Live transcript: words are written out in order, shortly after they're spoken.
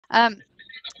Um,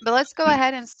 but let's go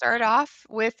ahead and start off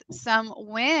with some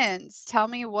wins. Tell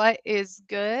me what is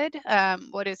good,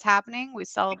 what is happening. We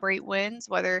celebrate wins,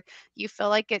 whether you feel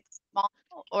like it's small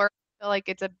or feel like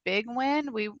it's a big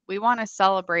win. We want to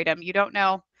celebrate them. You don't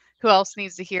know who else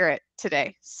needs to hear it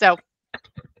today. So,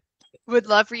 would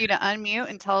love for you to unmute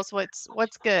and tell us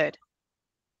what's good.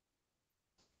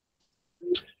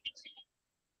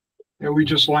 Yeah, we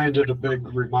just landed a big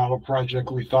remodel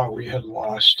project we thought we had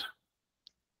lost.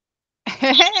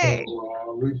 Hey.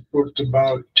 So we've booked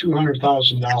about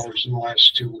 $200,000 in the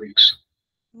last 2 weeks.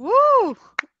 Woo!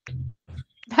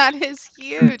 That is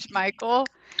huge, Michael.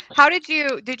 How did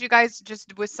you guys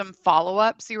just with some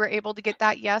follow-ups, you were able to get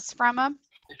that yes from them?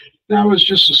 That was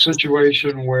just a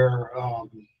situation where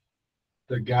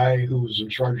the guy who was in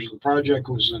charge of the project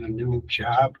was in a new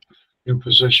job, new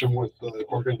position with the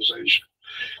organization.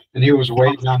 And he was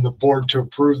waiting on the board to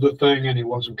approve the thing, and he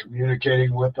wasn't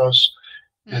communicating with us.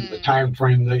 And the time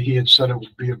frame that he had said it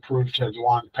would be approved had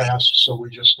long passed, so we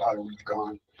just thought it was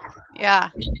gone. Yeah.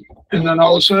 And then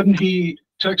all of a sudden he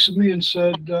texted me and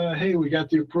said, hey, we got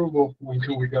the approval. When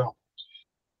can we go?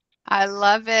 I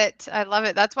love it. I love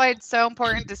it. That's why it's so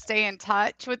important to stay in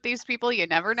touch with these people. You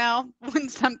never know when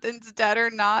something's dead or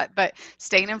not, but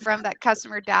staying in front of that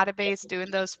customer database,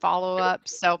 doing those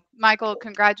follow-ups. So, Michael,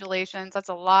 congratulations. That's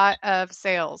a lot of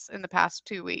sales in the past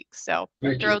 2 weeks. So,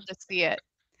 thrilled to see it.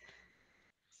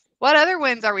 What other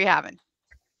wins are we having?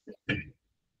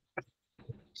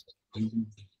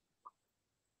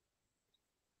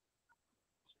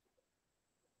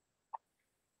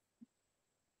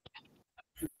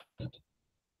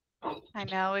 I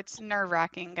know it's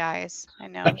nerve-wracking, guys. I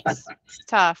know it's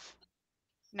tough.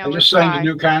 No, I just signed a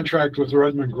new contract with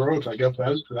Redmond Growth. I guess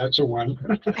that's a win.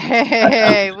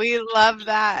 Hey, we love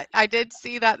that. I did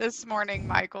see that this morning,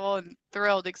 Michael, and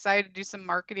thrilled, excited to do some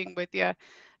marketing with you.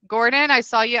 Gordon, I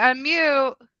saw you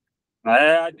unmute.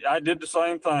 I did the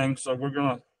same thing, so we're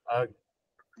gonna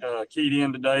keyed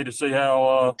in today to see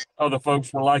how other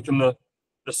folks were liking the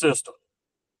system.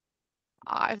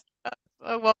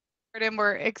 Well, Gordon,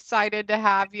 we're excited to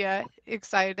have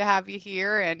you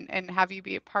here and have you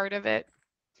be a part of it.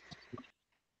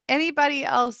 Anybody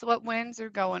else? What wins are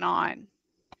going on?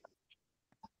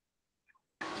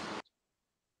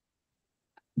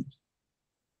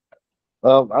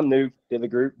 I'm new to the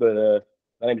group, but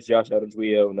my name is Josh Adams.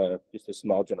 We own just a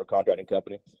small general contracting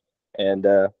company, and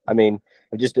I mean,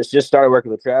 I just started working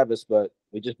with Travis, but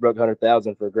we just broke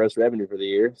 100,000 for gross revenue for the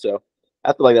year. So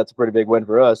I feel like that's a pretty big win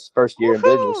for us, first year in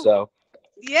business. So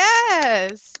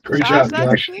yes, great job,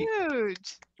 that's Josh.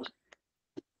 huge.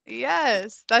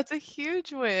 Yes, that's a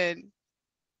huge win.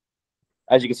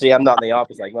 As you can see, I'm not in the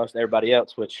office like most everybody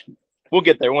else, which we'll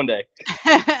get there one day.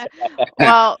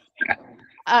 Well,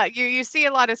 you see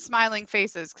a lot of smiling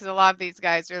faces because a lot of these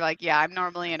guys are like, yeah, I'm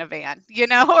normally in a van,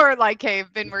 or like, hey,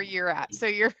 I've been where you're at. So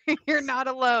you're not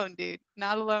alone, dude.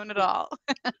 Not alone at all.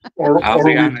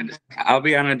 I'll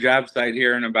be on a job site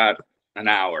here in about an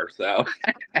hour. So.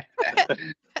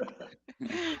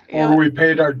 Or we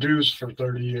paid our dues for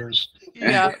 30 years.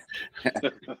 Yeah.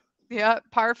 Yeah,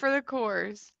 par for the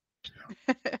course.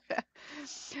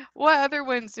 What other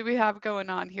wins do we have going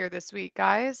on here this week,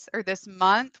 guys? Or this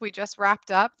month? We just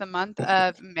wrapped up the month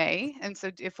of May. And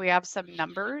so if we have some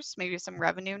numbers, maybe some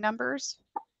revenue numbers.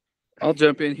 I'll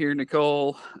jump in here,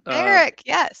 Nicole. Derek,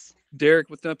 yes. Derek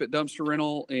with Dump It Dumpster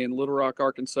Rental in Little Rock,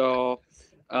 Arkansas.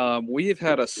 We have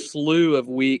had a slew of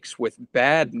weeks with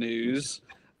bad news.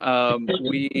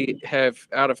 We have,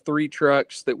 out of 3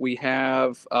 trucks that we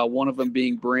have, one of them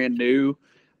being brand new,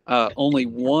 only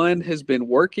one has been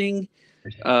working.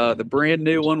 The brand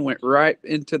new one went right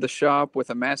into the shop with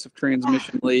a massive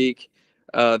transmission leak.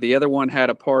 The other one had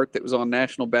a part that was on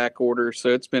national back order, so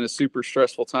it's been a super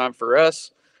stressful time for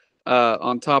us.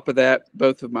 On top of that,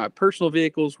 both of my personal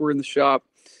vehicles were in the shop,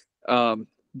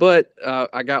 but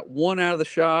I got one out of the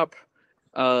shop.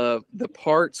 The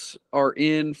parts are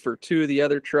in for 2 of the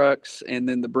other trucks, and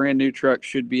then the brand new truck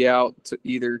should be out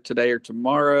either today or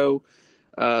tomorrow.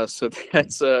 So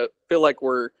that's feel like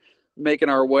we're making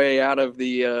our way out of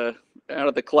the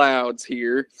clouds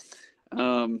here.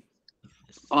 On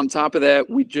top of that,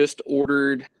 we just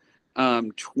ordered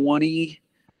 20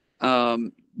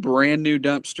 brand new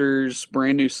dumpsters,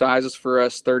 brand new sizes for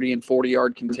us, 30 and 40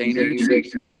 yard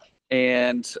containers.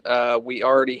 And we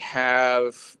already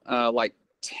have like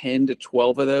 10 to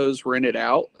 12 of those rented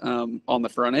out on the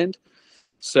front end.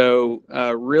 So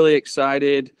really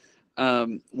excited.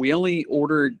 We only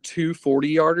ordered 2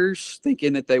 40-yarders,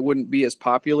 thinking that they wouldn't be as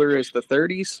popular as the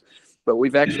 30s, but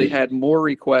we've actually had more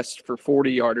requests for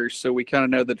 40-yarders, so we kind of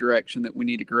know the direction that we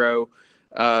need to grow.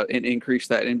 and increase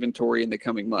that inventory in the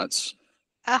coming months.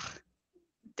 Ah,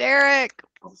 Derek,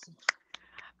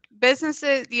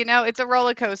 businesses, you know, it's a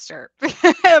roller coaster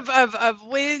of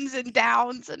wins and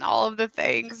downs and all of the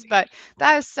things, but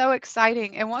that is so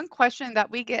exciting. And one question that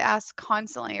we get asked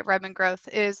constantly at Redmond Growth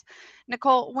is,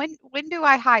 Nicole, when do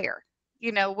I hire?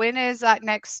 You know, when is that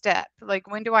next step? Like,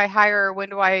 when do I hire? When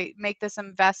do I make this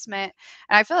investment?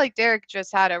 And I feel like Derek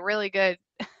just had a really good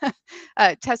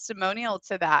testimonial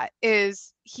to that.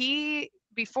 Is he,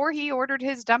 before he ordered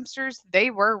his dumpsters,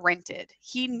 they were rented.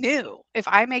 He knew, if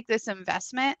I make this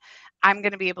investment, I'm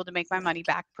going to be able to make my money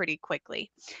back pretty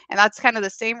quickly. And that's kind of the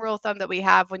same rule of thumb that we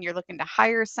have when you're looking to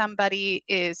hire somebody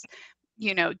is,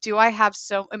 you know,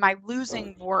 am I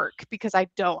losing work because I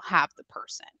don't have the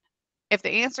person? If the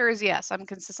answer is yes, I'm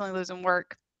consistently losing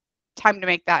work, time to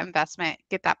make that investment,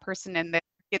 get that person in there,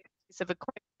 get a piece of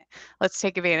equipment. Let's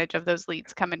take advantage of those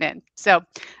leads coming in. So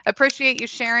appreciate you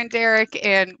sharing, Derek,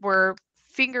 and we're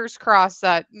fingers crossed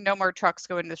that no more trucks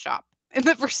go in the shop in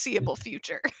the foreseeable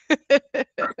future.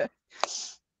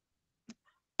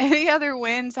 Any other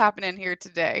wins happening here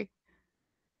today?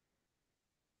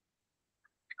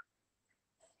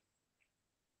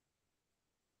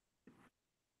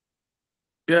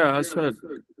 Yeah, I said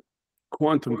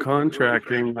quantum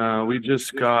contracting. We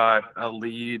just got a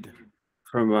lead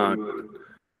from a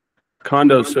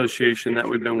condo association that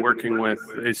we've been working with.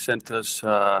 They sent us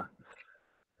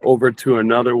over to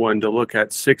another one to look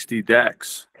at 60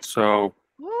 decks. So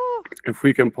Woo. if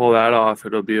we can pull that off,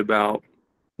 it'll be about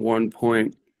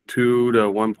 1.2 to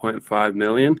 1.5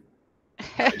 million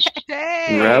in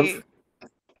rev.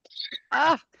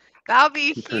 Hey, that'll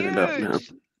be Turn it up now.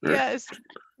 huge. Yes.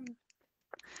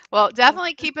 Well,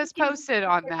 definitely keep us posted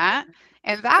on that.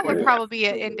 And that would probably be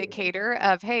an indicator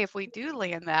of, hey, if we do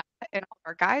land that and all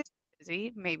our guys are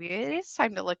busy, maybe it is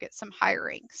time to look at some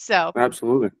hiring. So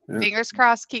Absolutely. Yeah. fingers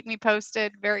crossed, keep me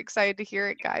posted. Very excited to hear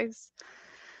it, guys.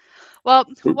 Well,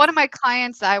 one of my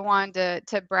clients I wanted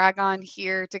to brag on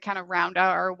here to kind of round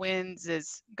out our wins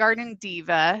is Garden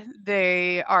Diva.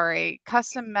 They are a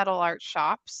custom metal art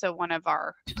shop. So one of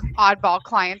our oddball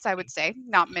clients, I would say,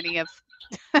 not many of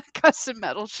custom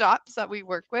metal shops that we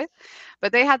work with,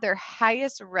 but they had their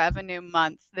highest revenue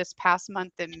month this past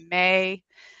month in May.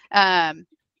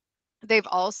 They've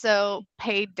also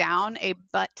paid down a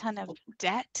butt ton of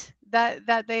debt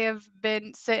that they have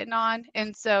been sitting on,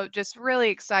 and so just really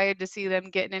excited to see them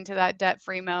getting into that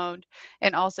debt-free mode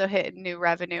and also hitting new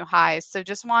revenue highs. So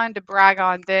just wanted to brag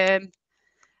on them.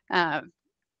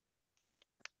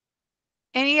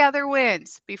 Any other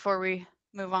wins before we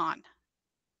move on?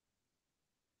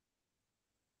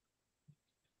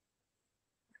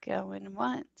 Going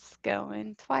once,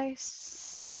 going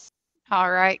twice.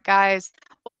 All right, guys.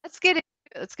 Well, let's get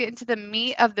into the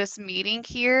meat of this meeting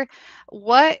here.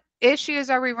 What issues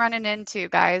are we running into,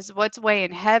 guys? What's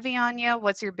weighing heavy on you?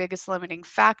 What's your biggest limiting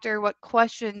factor? What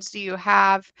questions do you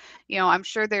have? You know, I'm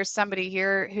sure there's somebody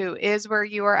here who is where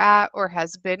you are at or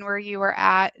has been where you are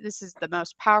at. This is the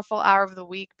most powerful hour of the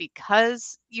week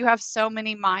because you have so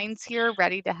many minds here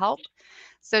ready to help.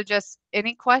 So just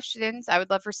any questions, I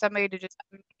would love for somebody to just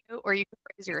unmute, or you can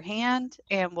raise your hand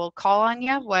and we'll call on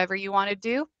you, whatever you want to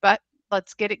do, but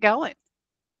let's get it going.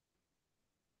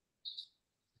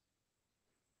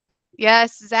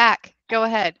 Yes, Zach, go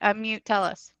ahead. Unmute, tell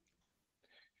us.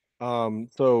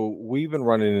 So we've been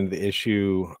running into the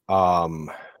issue, I'm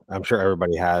sure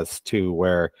everybody has too,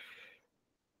 where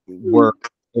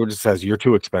it just says you're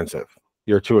too expensive.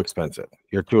 You're too expensive.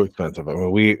 You're too expensive. I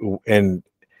mean,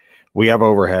 we have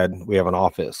overhead, we have an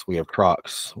office, we have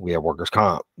trucks, we have workers'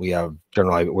 comp, we have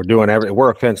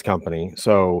we're a fence company.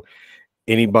 So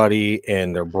anybody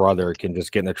and their brother can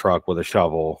just get in a truck with a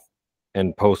shovel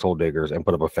and post hole diggers and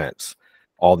put up a fence.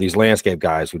 All these landscape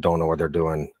guys who don't know what they're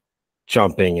doing,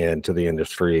 jumping into the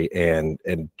industry and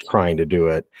trying to do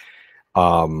it.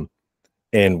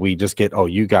 And we just get, oh,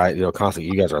 you guys, you know, constantly,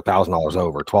 you guys are $1,000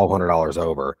 over, $1,200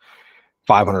 over,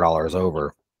 $500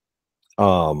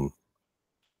 over.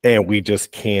 And we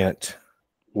just can't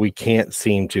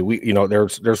seem to, you know,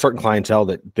 there's certain clientele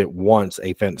that wants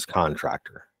a fence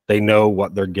contractor. They know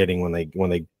what they're getting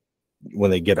when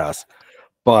they get us,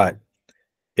 but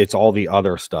it's all the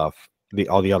other stuff,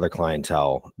 all the other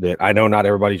clientele that I know not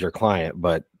everybody's your client,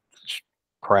 but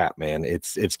crap, man,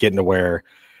 it's getting to where,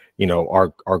 you know,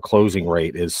 our closing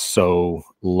rate is so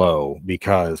low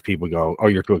because people go, oh,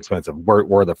 you're too expensive.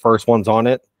 We're the first ones on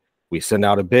it. We send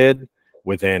out a bid.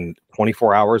 Within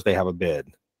 24 hours, they have a bid.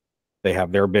 They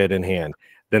have their bid in hand.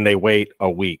 Then they wait a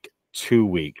week, 2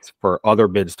 weeks for other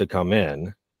bids to come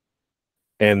in.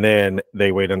 And then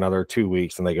they wait another 2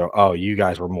 weeks and they go, oh, you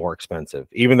guys were more expensive.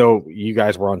 Even though you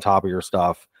guys were on top of your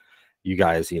stuff, you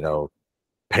guys,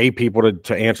 pay people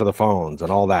to answer the phones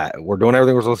and all that. We're doing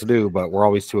everything we're supposed to do, but we're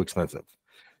always too expensive.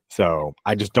 So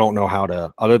I just don't know how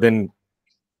to, other than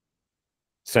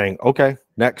saying, okay,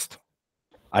 next.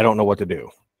 I don't know what to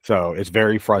do. So it's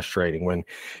very frustrating when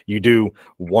you do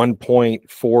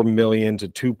 1.4 million to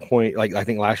 2 like I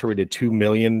think last year we did $2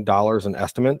 million in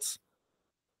estimates.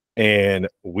 And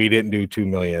we didn't do 2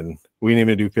 million. We didn't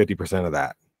even do 50% of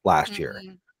that last year.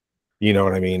 You know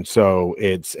what I mean? So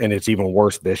it's even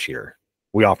worse this year.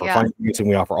 We offer financing,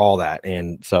 we offer all that.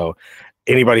 And so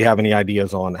anybody have any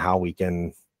ideas on how we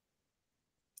can,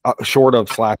 short of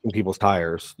slashing people's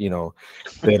tires,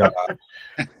 that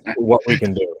what we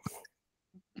can do?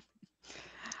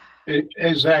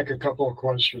 Hey, Zach, a couple of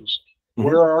questions. Mhm.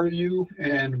 Where are you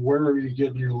and where are you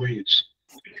getting your leads?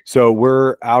 So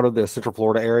we're out of the Central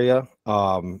Florida area,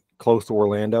 close to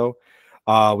Orlando.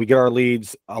 We get our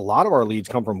leads. A lot of our leads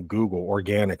come from Google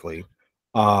organically,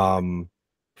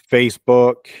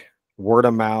 Facebook, word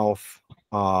of mouth,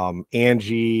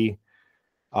 Angie,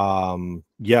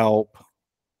 Yelp,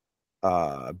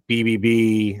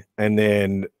 BBB, and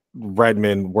then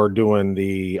Redmond. We're doing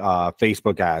the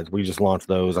Facebook ads. We just launched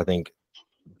those, I think,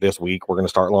 this week. We're going to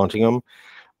start launching them.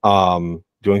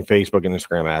 Doing Facebook and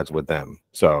Instagram ads with them.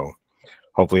 So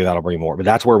hopefully that'll bring more, but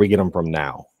that's where we get them from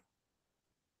now.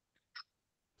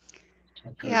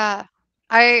 Okay. Yeah.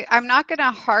 I'm not going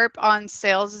to harp on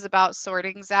sales is about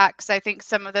sorting, Zach, because I think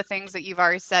some of the things that you've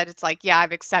already said, it's like, yeah,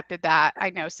 I've accepted that.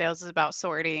 I know sales is about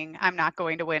sorting. I'm not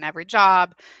going to win every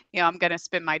job. I'm going to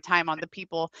spend my time on the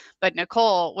people. But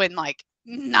Nicole, when like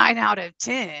 9 out of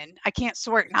 10, I can't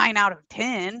sort 9 out of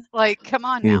 10. Like, come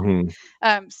on now.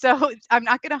 So I'm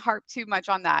not going to harp too much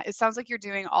on that. It sounds like you're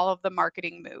doing all of the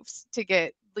marketing moves to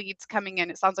get leads coming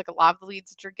in. It sounds like a lot of the leads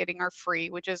that you're getting are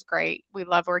free, which is great. We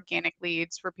love organic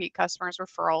leads, repeat customers,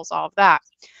 referrals, all of that.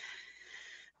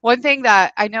 One thing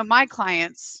that I know my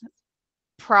clients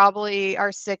probably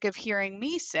are sick of hearing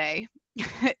me say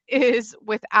is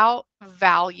without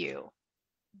value,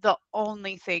 the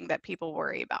only thing that people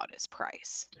worry about is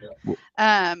price.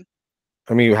 Yeah.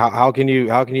 I mean, how can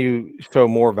you show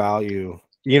more value?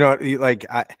 Like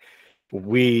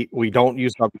we don't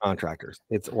use subcontractors.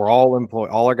 We're all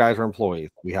all our guys are employees.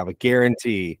 We have a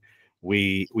guarantee.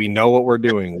 We know what we're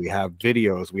doing. We have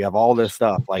videos. We have all this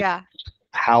stuff. Like,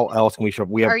 how else can we show?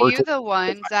 We have. Are you the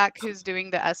one, Zach, who's doing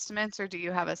the estimates, or do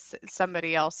you have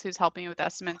somebody else who's helping you with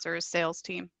estimates, or a sales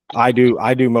team? I do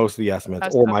most of the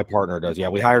estimates, or my partner does. Yeah,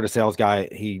 we hired a sales guy.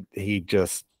 He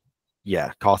just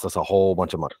cost us a whole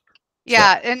bunch of money.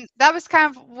 Yeah, and that was kind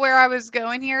of where I was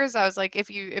going here. Is I was like,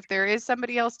 if there is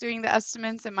somebody else doing the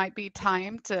estimates, it might be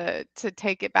time to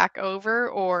take it back over,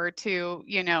 or to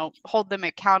hold them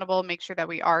accountable, make sure that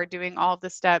we are doing all of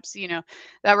the steps,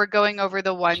 that we're going over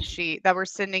the one sheet, that we're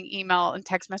sending email and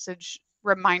text message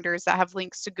reminders that have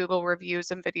links to Google reviews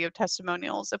and video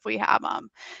testimonials if we have them,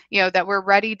 that we're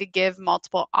ready to give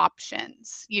multiple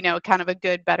options, kind of a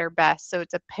good, better, best. So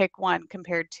it's a pick one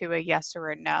compared to a yes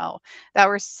or a no, that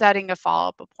we're setting a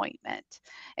follow-up appointment.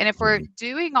 And if we're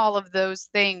doing all of those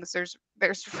things, there's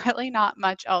really not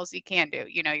much else you can do.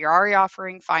 You're already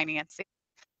offering financing.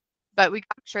 But we got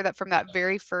to make sure that from that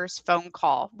very first phone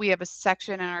call, we have a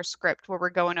section in our script where we're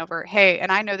going over, hey,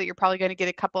 and I know that you're probably going to get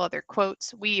a couple other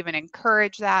quotes. We even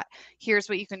encourage that. Here's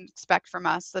what you can expect from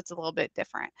us that's a little bit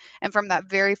different. And from that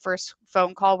very first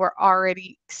phone call, we're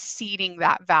already seeding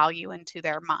that value into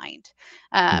their mind.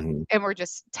 And we're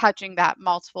just touching that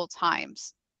multiple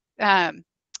times.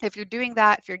 If you're doing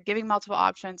that, if you're giving multiple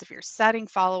options, if you're setting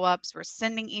follow-ups, we're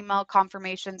sending email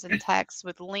confirmations and texts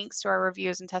with links to our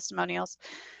reviews and testimonials.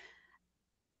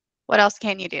 What else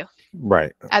can you do?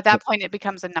 Right. At that point, it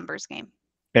becomes a numbers game.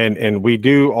 And we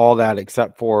do all that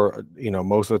except for,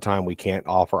 most of the time we can't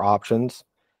offer options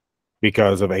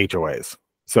because of HOAs.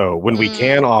 So when we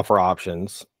can offer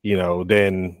options,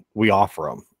 then we offer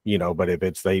them, but if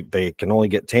it's they can only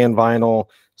get tan vinyl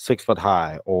 6 foot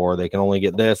high, or they can only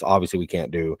get this, obviously we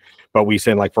can't do. But we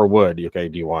send, like, for wood, okay,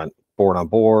 do you want board on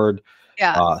board?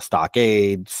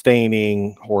 Stockade,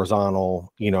 staining,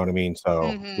 horizontal, you know what I mean?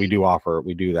 So we do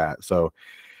that. So,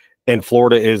 and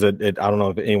Florida is I don't know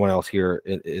if anyone else here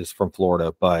is from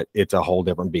Florida, but it's a whole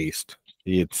different beast.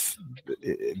 They're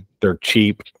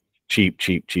cheap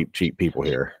people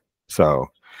here. So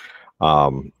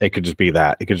it could just be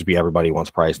that. It could just be everybody wants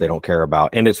price. They don't care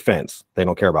about, and it's fence. They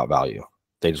don't care about value.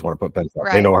 They just want to put fence up.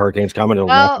 Right. They know a hurricane's coming, it'll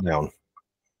knock them down.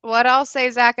 What I'll say,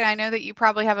 Zach, and I know that you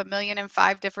probably have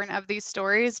 1,005,000 different of these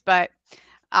stories, but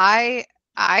I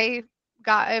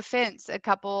got a fence a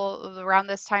couple around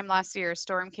this time last year. A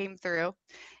storm came through,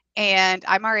 and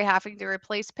I'm already having to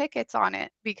replace pickets on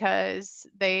it because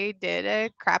they did a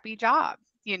crappy job,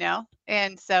 you know?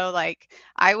 And so like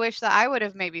I wish that I would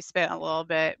have maybe spent a little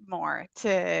bit more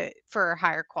for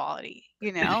higher quality,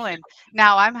 you know? And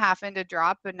now I'm having to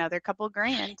drop another couple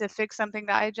grand to fix something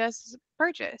that I just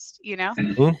purchased, you know?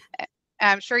 Mhm.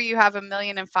 I'm sure you have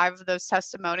 1,000,005 of those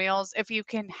testimonials. If you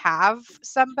can have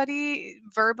somebody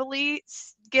verbally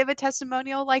give a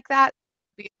testimonial like that,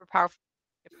 it'd be super powerful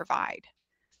to provide.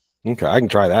 Okay, I can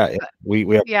try that. But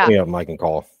We have yeah, plenty of them I can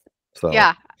call. So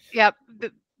yeah, yep.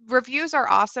 The reviews are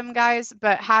awesome, guys,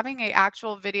 but having a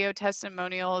actual video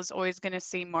testimonial is always going to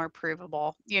seem more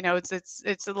provable. You know, it's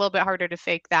a little bit harder to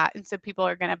fake that, and so people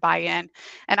are going to buy in.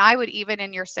 And I would even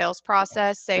in your sales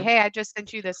process say, "Hey, I just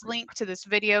sent you this link to this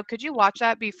video. Could you watch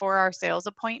that before our sales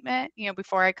appointment? You know,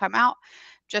 before I come out,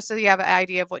 just so you have an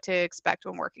idea of what to expect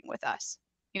when working with us."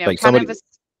 You know, like kind of a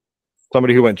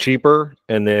somebody who went cheaper,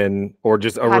 and then or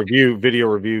just a have video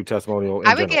review testimonial in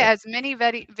I would get general. as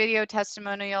many video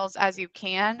testimonials as you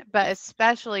can, but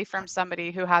especially from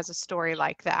somebody who has a story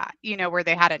like that, you know, where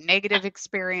they had a negative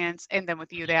experience and then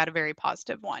with you, they had a very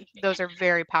positive one. Those are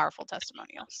very powerful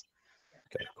testimonials.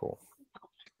 Okay, cool.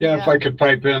 Yeah, if Yeah. I could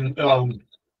pipe in,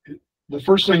 the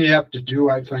first thing you have to do,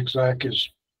 I think, Zach, is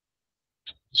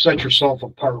set yourself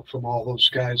apart from all those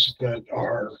guys that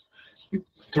are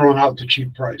throwing out the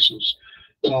cheap prices.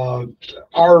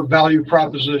 Our value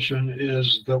proposition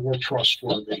is that we're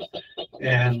trustworthy,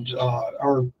 and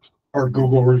our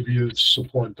Google reviews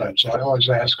support that. So I always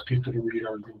ask people to read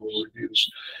our Google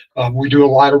reviews. We do a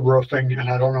lot of roofing, and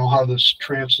I don't know how this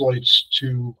translates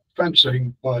to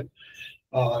fencing, but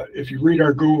if you read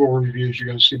our Google reviews, you're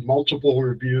going to see multiple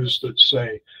reviews that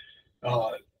say,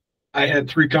 I had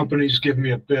 3 companies give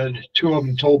me a bid. 2 of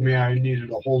them told me I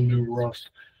needed a whole new roof.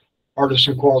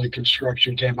 Artisan Quality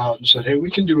Construction came out and said, hey,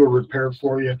 we can do a repair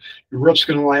for you. Your roof's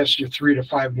going to last you 3 to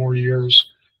 5 more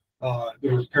years. The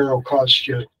repair will cost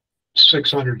you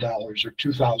 $600 or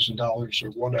 $2,000 or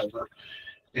whatever.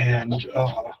 And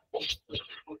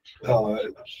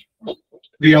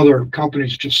the other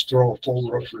companies just throw a full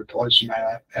roof replacement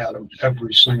at them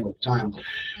every single time.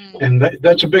 And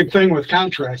that's a big thing with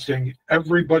contracting.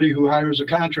 Everybody who hires a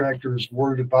contractor is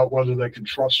worried about whether they can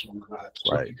trust them or not.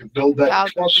 So Right. if you can build that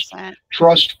 1,000%.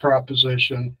 trust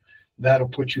proposition, that'll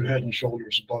put you head and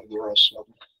shoulders above the rest of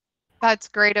them. That's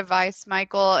great advice,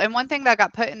 Michael. And one thing that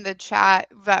got put in the chat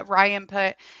that Ryan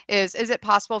put is it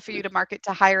possible for you to market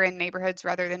to higher end neighborhoods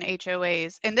rather than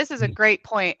HOAs? And this is a great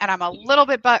point. And I'm a little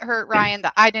bit butthurt, Ryan,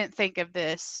 that I didn't think of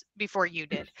this before you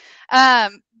did.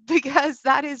 Because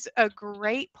that is a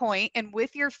great point. And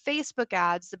with your Facebook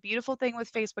ads, the beautiful thing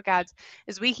with Facebook ads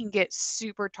is we can get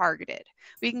super targeted.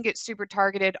 We can get super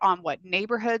targeted on what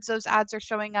neighborhoods those ads are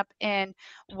showing up in,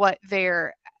 what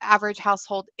their average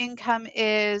household income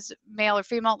is, male or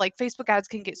female. Like Facebook ads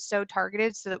can get so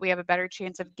targeted so that we have a better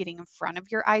chance of getting in front of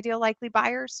your ideal likely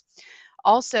buyers.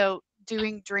 Also,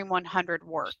 doing Dream 100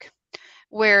 work,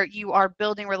 where you are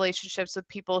building relationships with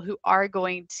people who are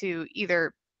going to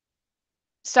either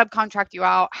subcontract you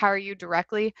out, hire you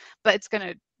directly, but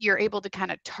you're able to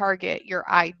kind of target your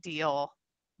ideal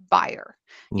buyer,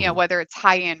 you know, whether it's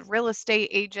high-end real estate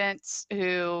agents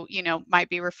who, you know, might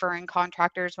be referring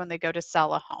contractors when they go to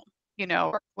sell a home, you know,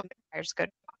 or when the buyers go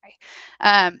to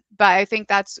buy. But I think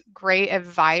that's great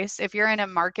advice. If you're in a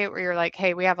market where you're like,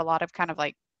 hey, we have a lot of kind of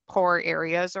like poor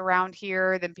areas around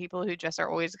here, then people who just are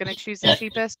always going to choose the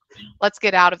cheapest, let's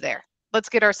get out of there. Let's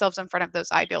get ourselves in front of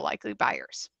those ideal likely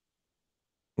buyers.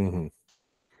 Mm-hmm.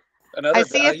 Another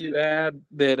value add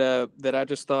that I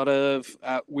just thought of,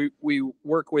 we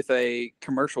work with a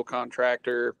commercial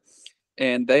contractor,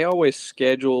 and they always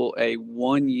schedule a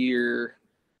 1-year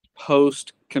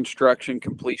post-construction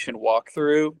completion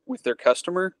walkthrough with their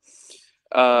customer.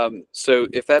 So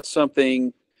if that's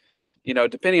something, you know,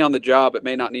 depending on the job, it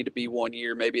may not need to be 1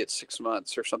 year, maybe it's 6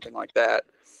 months or something like that.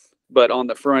 But on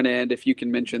the front end, if you can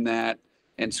mention that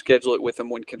and schedule it with them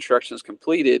when construction is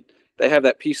completed, they have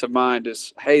that peace of mind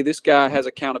is, hey, this guy has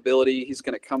accountability. He's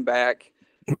going to come back,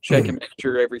 check and make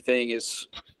sure everything is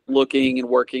looking and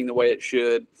working the way it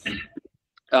should,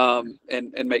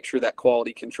 and make sure that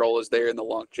quality control is there and the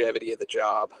longevity of the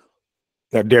job.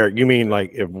 Now, Derek, you mean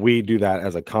like if we do that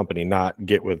as a company, not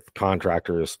get with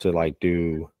contractors to like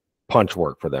do punch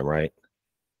work for them, right?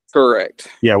 Correct.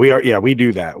 Yeah, we are. Yeah, we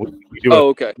do that. We do.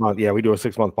 Okay. Yeah, we do a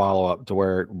 6-month follow up to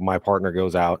where my partner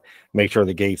goes out, make sure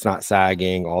the gate's not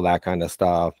sagging, all that kind of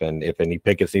stuff. And if any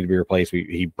pickets need to be replaced,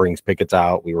 he brings pickets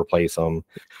out, we replace them.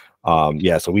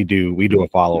 Yeah, so we do a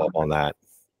follow up on that.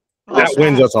 That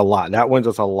wins us a lot. That wins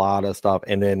us a lot of stuff.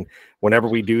 And then whenever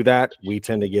we do that, we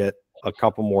tend to get a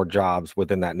couple more jobs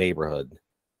within that neighborhood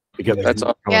because That's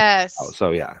awesome. Yes.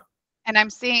 So yeah. And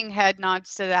I'm seeing head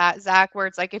nods to that, Zach, where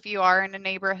it's like, if you are in a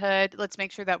neighborhood, let's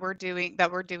make sure that we're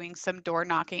doing some door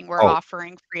knocking. We're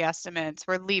offering free estimates.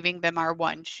 We're leaving them our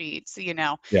one sheets, you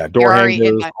know. Yeah, door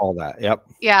hangers, all that. Yep.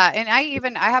 Yeah, and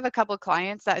I have a couple of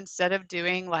clients that instead of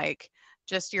doing like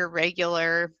just your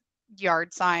regular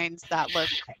yard signs that look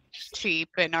cheap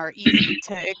and are easy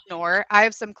to ignore, I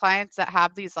have some clients that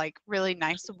have these like really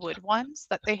nice wood ones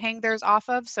that they hang theirs off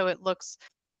of, so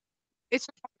it's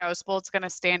noticeable, it's going to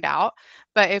stand out.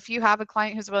 But if you have a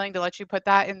client who's willing to let you put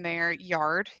that in their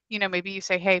yard, you know, maybe you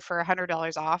say, hey, for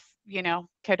 $100 off, you know,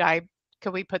 could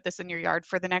we put this in your yard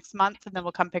for the next month and then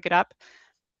we'll come pick it up?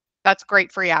 That's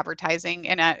great free advertising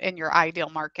in your ideal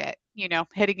market, you know,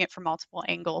 hitting it from multiple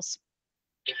angles.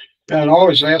 And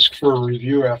always ask for a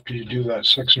review after you do that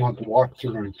 6-month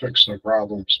walkthrough and fix their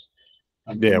problems.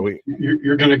 I mean, Yeah,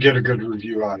 you're going to get a good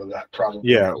review out of that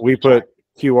probably. Yeah, we put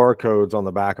QR codes on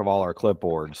the back of all our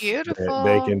clipboards. Beautiful.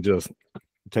 They can just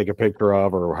take a picture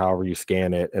of, or however you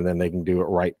scan it, and then they can do it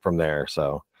right from there.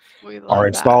 So our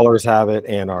installers have it,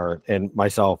 and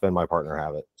myself and my partner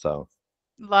have it. So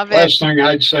love it. Last thing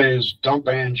I'd say is dump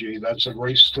Angie. That's a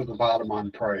race to the bottom on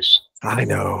price. I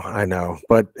know,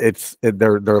 but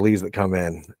they're leads that come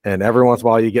in, and every once in a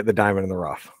while you get the diamond in the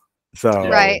rough. So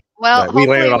right. Well, we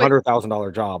landed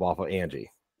 $100,000 job off of Angie.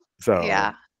 So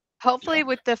yeah. Hopefully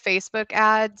with the Facebook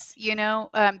ads, you know,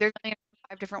 there's only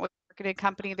 5 different ways to market a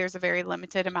company. There's a very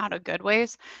limited amount of good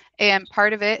ways. And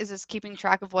part of it is just keeping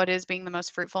track of what is being the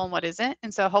most fruitful and what isn't.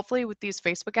 And so hopefully with these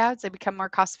Facebook ads, they become more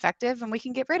cost effective and we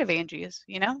can get rid of Angie's,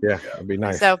 you know? Yeah, that'd be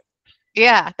nice. So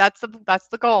yeah, that's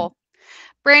the goal.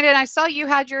 Brandon, I saw you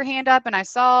had your hand up, and I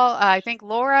saw, I think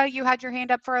Laura, you had your hand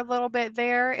up for a little bit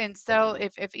there. And so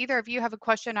if either of you have a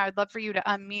question, I would love for you to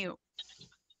unmute.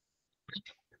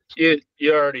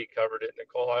 You already covered it,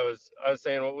 Nicole. I was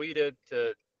saying what we did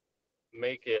to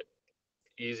make it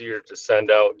easier to send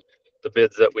out the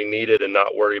bids that we needed and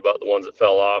not worry about the ones that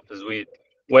fell off is we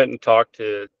went and talked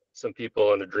to some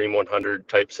people in a Dream 100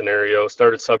 type scenario,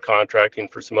 started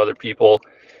subcontracting for some other people,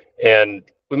 and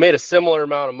we made a similar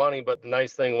amount of money. But the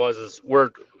nice thing is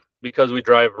because we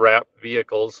drive wrap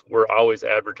vehicles, we're always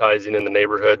advertising in the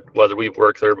neighborhood, whether we've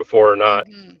worked there before or not.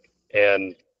 Mm-hmm.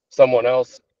 And someone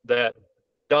else that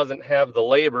doesn't have the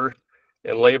labor,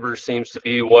 and labor seems to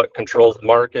be what controls the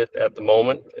market at the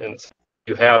moment. And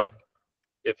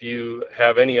if you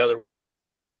have any other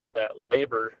that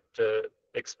labor to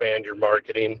expand your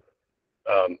marketing,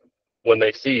 when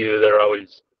they see you, they're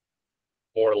always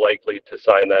more likely to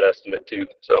sign that estimate too.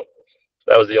 So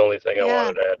that was the only thing I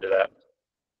wanted to add to that.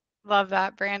 Love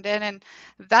that, Brandon. And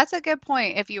that's a good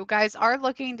point. If you guys are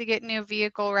looking to get new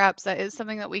vehicle reps, that is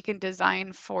something that we can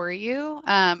design for you,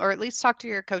 or at least talk to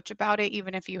your coach about it,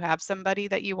 even if you have somebody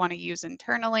that you want to use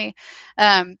internally.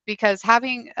 Because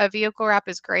having a vehicle rep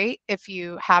is great if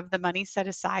you have the money set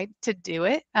aside to do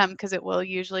it, because it will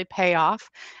usually pay off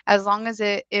as long as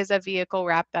it is a vehicle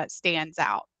rep that stands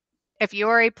out. If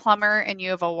you're a plumber and you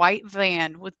have a white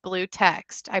van with blue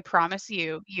text, I promise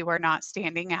you are not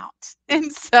standing out.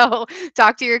 And so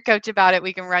talk to your coach about it.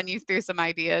 We can run you through some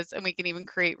ideas and we can even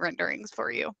create renderings for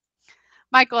you.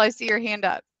 Michael, I see your hand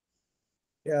up.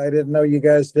 Yeah, I didn't know you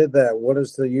guys did that. What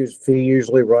does the fee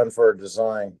usually run for a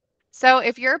design? So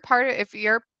if your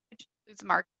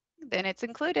marketing, then it's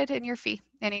included in your fee,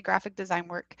 any graphic design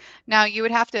work. Now you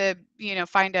would have to,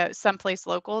 find someplace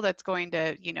local that's going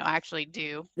to, actually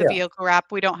do the vehicle wrap.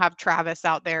 We don't have Travis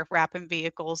out there wrapping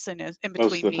vehicles in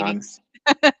between meetings.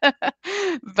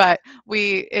 But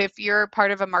if you're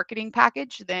part of a marketing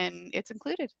package, then it's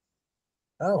included.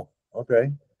 Oh,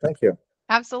 okay. Thank you.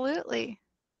 Absolutely.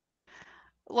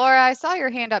 Laura, I saw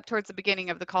your hand up towards the beginning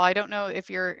of the call. I don't know if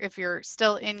you're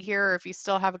still in here or if you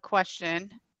still have a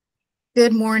question.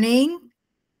 Good morning.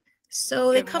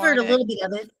 So they covered a little bit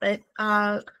of it, but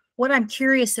what I'm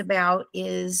curious about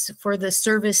is for the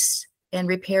service and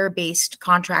repair-based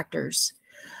contractors,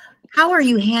 how are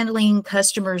you handling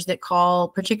customers that call,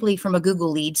 particularly from a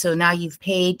Google lead? So now you've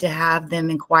paid to have them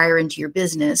inquire into your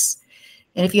business.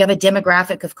 And if you have a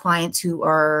demographic of clients who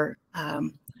are, I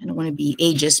don't want to be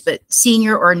ageist, but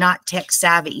senior or not tech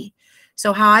savvy.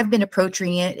 So how I've been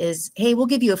approaching it is, hey, we'll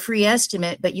give you a free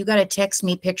estimate, but you got to text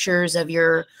me pictures of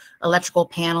your electrical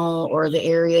panel or the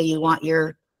area you want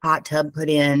your hot tub put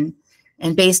in.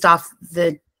 And based off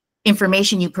the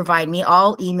information you provide me,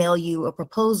 I'll email you a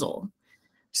proposal.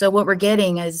 So what we're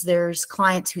getting is there's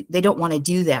clients who they don't want to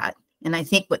do that. And I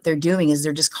think what they're doing is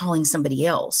they're just calling somebody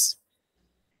else.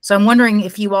 So I'm wondering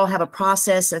if you all have a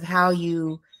process of how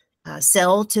you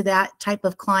sell to that type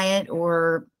of client,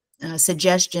 or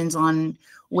suggestions on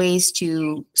ways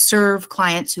to serve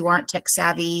clients who aren't tech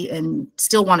savvy and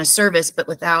still want a service, but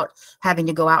without having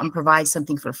to go out and provide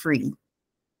something for free?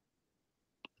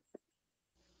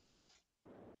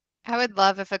 I would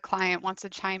love if a client wants to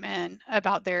chime in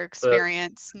about their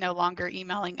experience no longer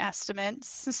emailing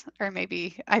estimates, or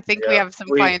maybe I think we have some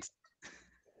clients.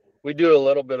 We do a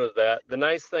little bit of that. The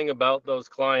nice thing about those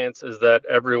clients is that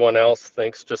everyone else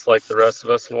thinks just like the rest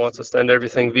of us and wants to send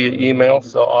everything via email.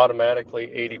 So automatically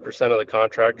 80% of the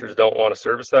contractors don't want to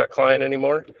service that client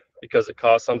anymore because it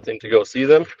costs something to go see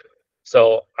them.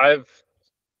 So I've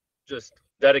just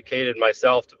dedicated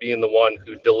myself to being the one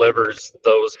who delivers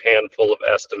those handful of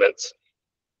estimates.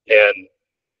 And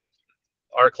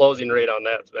our closing rate on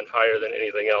that has been higher than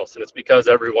anything else. And it's because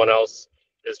everyone else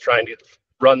is trying to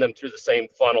run them through the same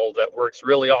funnel that works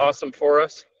really awesome for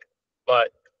us, but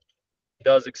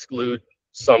does exclude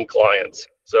some clients.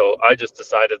 So I just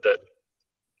decided that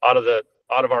out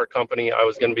of our company, I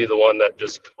was going to be the one that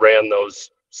just ran those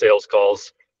sales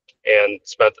calls and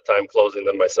spent the time closing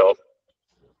them myself.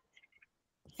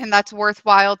 And that's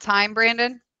worthwhile time,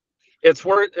 Brandon? It's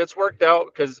worked out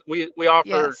because we offer,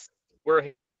 yes. We're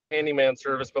a handyman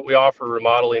service, but we offer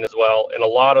remodeling as well. And a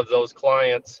lot of those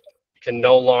clients can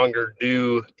no longer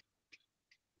do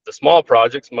the small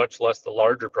projects, much less the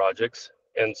larger projects.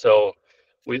 And so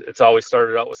it's always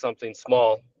started out with something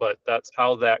small, but that's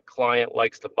how that client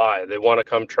likes to buy. They want to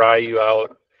come try you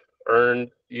out,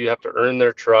 you have to earn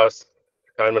their trust.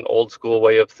 Kind of an old school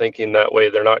way of thinking. That way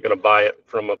they're not going to buy it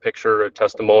from a picture, a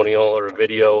testimonial, or a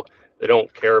video. They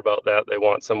don't care about that. They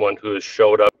want someone who has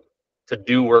showed up to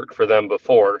do work for them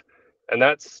before. And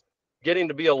that's getting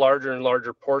to be a larger and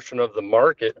larger portion of the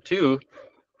market too,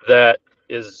 that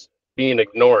is being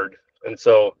ignored. And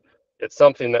so it's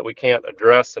something that we can't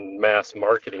address in mass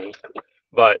marketing,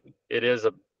 but it is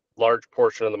a large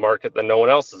portion of the market that no one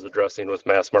else is addressing with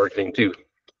mass marketing too.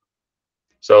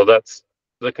 So that's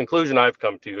the conclusion I've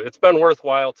come to. It's been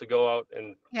worthwhile to go out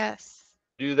and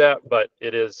do that, but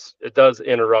it does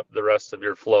interrupt the rest of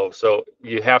your flow. So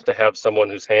you have to have someone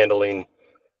who's handling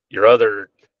your other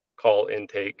call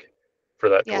intake for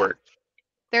that to work.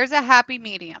 There's a happy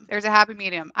medium.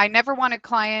 I never want a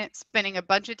client spending a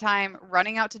bunch of time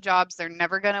running out to jobs they're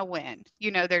never going to win.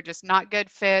 They're just not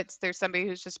good fits. There's somebody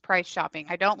who's just price shopping.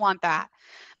 I don't want that.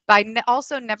 But I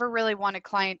also never really want a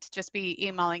client to just be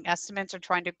emailing estimates or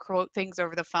trying to quote things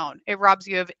over the phone. It robs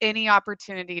you of any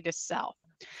opportunity to sell.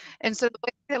 And so the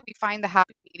way that we find the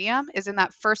happy medium is in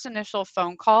that first initial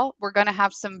phone call, we're going to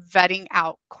have some vetting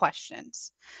out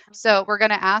questions. So we're going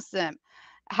to ask them,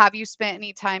 have you spent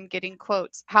any time getting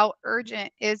quotes? How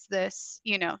urgent is this,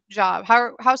 job?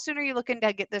 How soon are you looking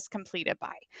to get this completed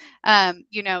by?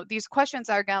 These questions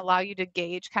are going to allow you to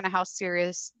gauge kind of how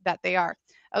serious that they are.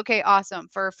 Okay, awesome.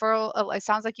 For it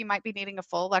sounds like you might be needing a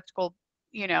full electrical,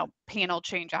 panel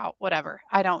change out, whatever.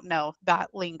 I don't know that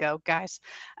lingo, guys.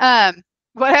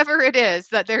 Whatever it is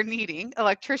that they're needing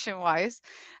electrician wise.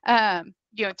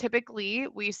 Typically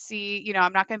we see,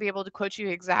 I'm not going to be able to quote you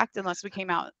exact unless we came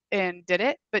out and did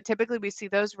it, but typically we see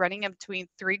those running in between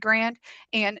 $3,000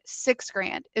 and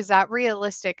 $6,000. Is that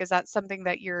realistic? Is that something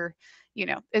that you're,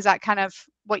 is that kind of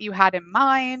what you had in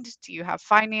mind? Do you have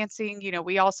financing?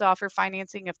 We also offer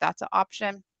financing if that's an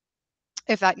option,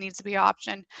 if that needs to be an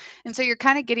option. And so you're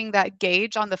kind of getting that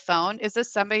gauge on the phone. Is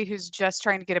this somebody who's just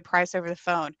trying to get a price over the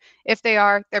phone? If they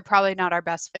are, they're probably not our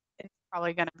best fit. It's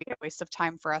probably going to be a waste of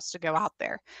time for us to go out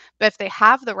there. But if they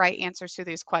have the right answers to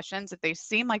these questions, if they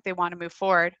seem like they want to move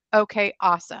forward, okay,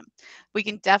 awesome. We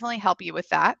can definitely help you with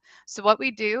that. So what we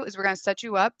do is we're going to set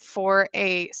you up for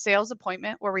a sales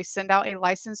appointment where we send out a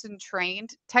licensed and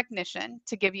trained technician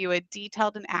to give you a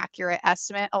detailed and accurate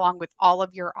estimate along with all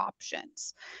of your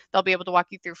options. They'll be able to walk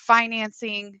you through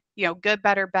financing, good,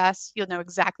 better, best. You'll know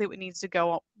exactly what needs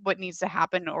to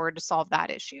happen in order to solve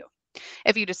that issue.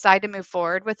 If you decide to move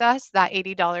forward with us, that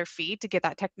 $80 fee to get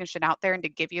that technician out there and to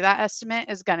give you that estimate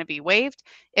is going to be waived.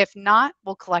 If not,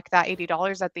 we'll collect that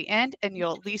 $80 at the end and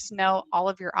you'll at least know all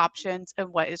of your options and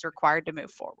what is required to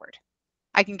move forward.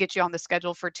 I can get you on the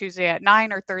schedule for Tuesday at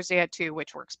 9 or Thursday at 2,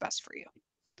 which works best for you.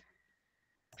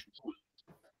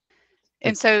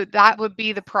 And so that would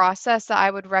be the process that I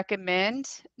would recommend.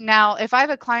 Now, if I have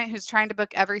a client who's trying to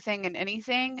book everything and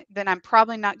anything, then I'm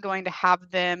probably not going to have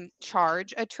them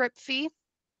charge a trip fee.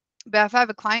 But if I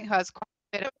have a client who has quite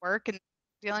a bit of work and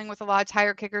dealing with a lot of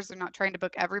tire kickers, they're not trying to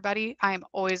book everybody, I am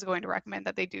always going to recommend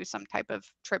that they do some type of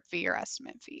trip fee or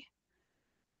estimate fee.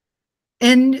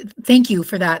 And thank you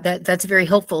for that. That's very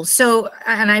helpful. So,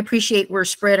 and I appreciate we're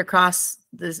spread across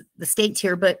the states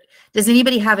here, but does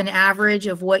anybody have an average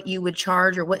of what you would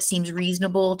charge or what seems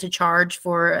reasonable to charge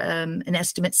for an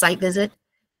estimate site visit?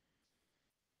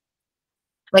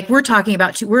 Like we're talking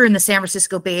about, we're in the San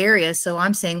Francisco Bay Area, so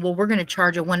I'm saying, well, we're going to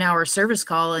charge a 1-hour service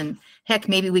call, and heck,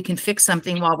 maybe we can fix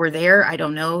something while we're there. I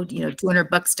don't know,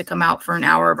 $200 to come out for an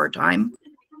hour of our time.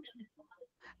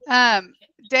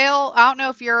 Dale, I don't know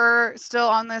if you're still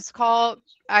on this call.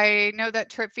 I know that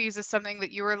trip fees is something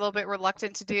that you were a little bit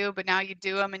reluctant to do, but now you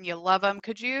do them and you love them.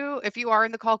 Could you, if you are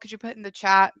in the call, could you put in the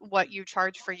chat what you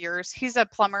charge for yours? He's a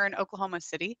plumber in Oklahoma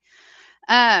City.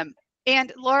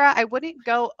 And Laura, I wouldn't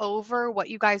go over what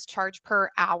you guys charge per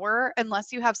hour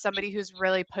unless you have somebody who's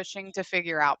really pushing to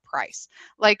figure out price.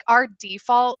 Like our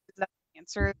default is that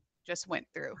answer just went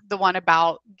through, the one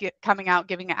about coming out,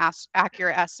 giving an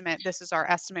accurate estimate. This is our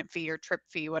estimate fee or trip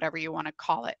fee, whatever you want to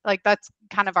call it. Like that's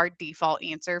kind of our default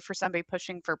answer for somebody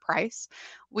pushing for price.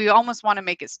 We almost want to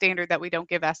make it standard that we don't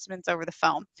give estimates over the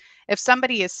phone. If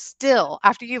somebody is still,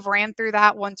 after you've ran through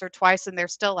that once or twice and they're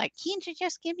still like, can't you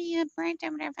just give me a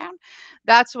breakdown?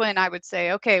 That's when I would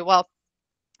say, okay, well,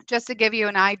 just to give you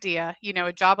an idea,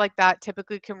 a job like that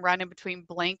typically can run in between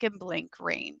blank and blank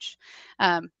range.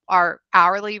 Our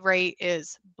hourly rate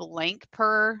is blank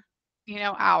per,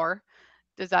 hour.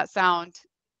 Does that sound,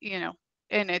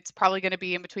 and it's probably going to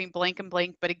be in between blank and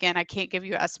blank. But again, I can't give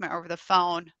you an estimate over the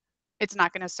phone. It's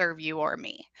not going to serve you or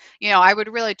me. I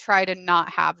would really try to not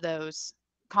have those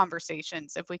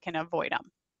conversations if we can avoid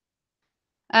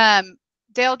them.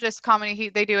 Dale just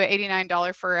commented they do an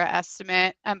 $89 for an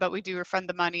estimate, but we do refund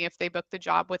the money if they book the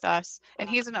job with us. And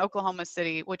he's in Oklahoma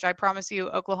City, which I promise you,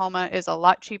 Oklahoma is a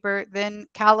lot cheaper than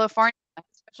California,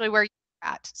 especially where you're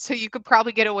at. So you could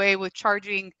probably get away with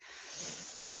charging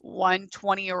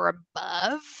 $120 or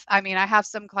above. I mean, I have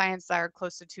some clients that are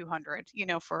close to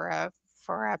 $200,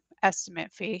 for a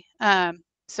estimate fee.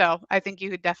 So I think you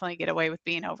could definitely get away with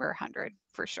being over $100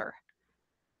 for sure.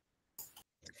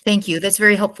 Thank you. That's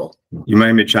very helpful. You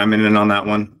mind me chiming in on that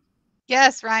one?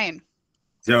 Yes, Ryan.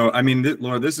 So, I mean,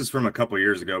 Laura, this is from a couple of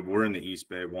years ago, but we're in the East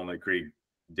Bay, Walnut Creek,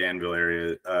 Danville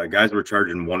area. Guys were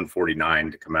charging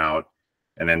 $149 to come out,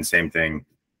 and then same thing,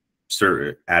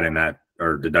 adding that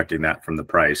or deducting that from the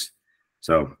price.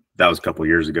 So that was a couple of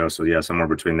years ago. So yeah, somewhere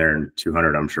between there and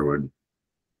 200, I'm sure would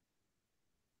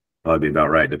probably be about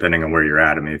right, depending on where you're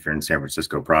at. I mean, if you're in San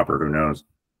Francisco proper, who knows?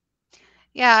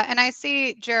 Yeah, and I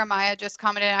see Jeremiah just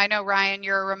commented. I know, Ryan,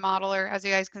 you're a remodeler, as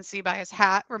you guys can see by his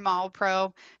hat, Remodel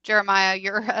Pro. Jeremiah,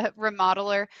 you're a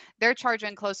remodeler. They're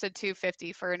charging close to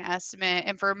 $250 for an estimate.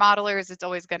 And for remodelers, it's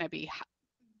always going to be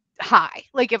high.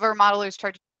 Like if a remodeler is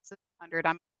charging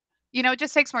 $100, it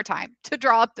just takes more time to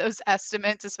draw up those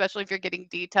estimates, especially if you're getting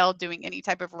detailed, doing any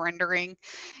type of rendering,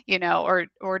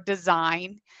 or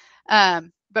design.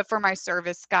 But for my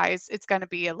service guys, it's going to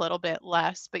be a little bit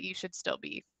less, but you should still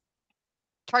be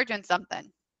charging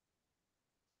something.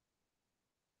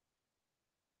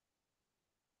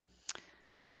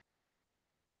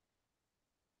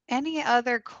 Any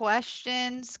other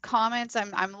questions, comments?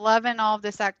 I'm loving all of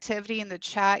this activity in the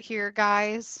chat here,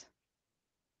 guys.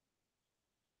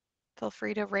 Feel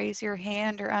free to raise your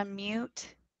hand or unmute.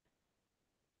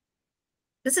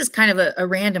 This is kind of a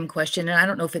random question, and I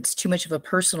don't know if it's too much of a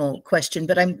personal question,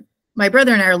 but my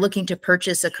brother and I are looking to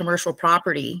purchase a commercial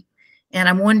property. And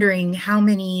I'm wondering how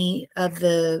many of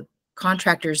the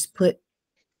contractors put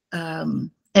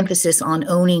emphasis on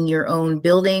owning your own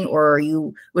building, or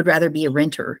you would rather be a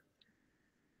renter?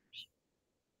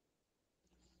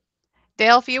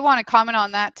 Dale, if you want to comment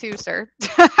on that too, sir.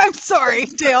 I'm sorry,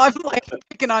 Dale. I'm like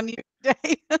picking on you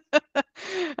today.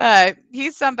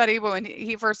 He's somebody, when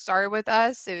he first started with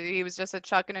us, he was just a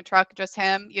chuck in a truck, just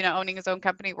him, owning his own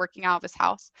company, working out of his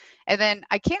house. And then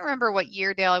I can't remember what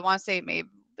year, Dale. I want to say it may have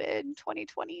been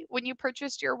 2020 when you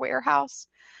purchased your warehouse.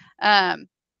 And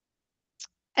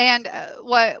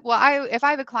if I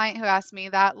have a client who asks me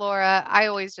that, Laura, I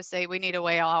always just say we need to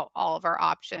weigh out all of our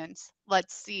options.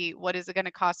 Let's see, what is it going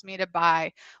to cost me to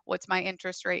buy? What's my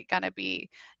interest rate going to be?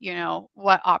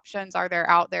 What options are there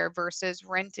out there versus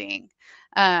renting?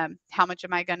 How much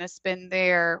am I going to spend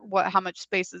there? How much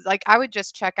space is, like, I would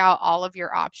just check out all of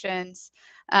your options.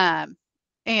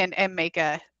 And make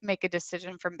a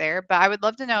decision from there. But I would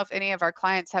love to know if any of our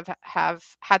clients have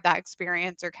had that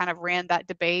experience or kind of ran that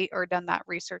debate or done that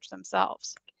research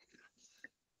themselves.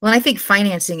 Well, I think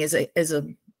financing is a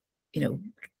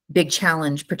big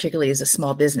challenge, particularly as a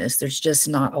small business. There's just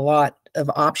not a lot of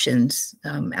options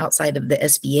outside of the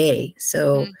SBA.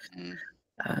 So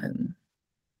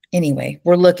anyway,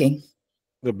 we're looking.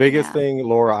 The biggest thing,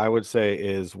 Laura, I would say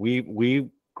is we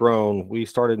grown. We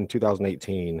started in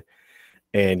 2018,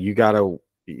 and you gotta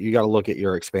look at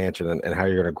your expansion and how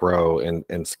you're gonna grow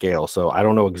and scale. So I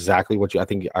don't know exactly what I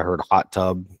think I heard hot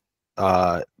tub,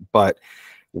 but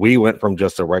we went from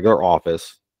just a regular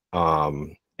office,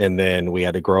 and then we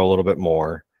had to grow a little bit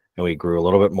more, and we grew a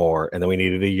little bit more, and then we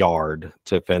needed a yard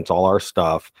to fence all our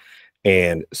stuff.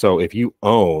 And so if you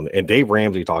own, and Dave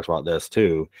Ramsey talks about this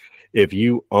too, if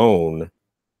you own,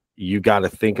 you got to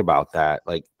think about that.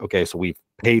 Like, okay, so we've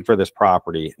paid for this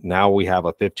property. Now we have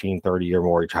a 15, 30-year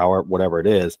mortgage, however, whatever it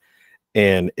is.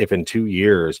 And if in 2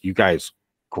 years you guys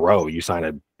grow, you sign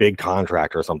a big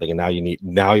contract or something, and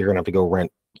now you're gonna have to go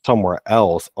rent somewhere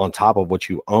else on top of what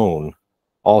you own.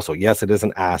 Also, yes, it is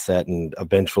an asset, and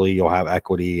eventually you'll have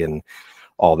equity and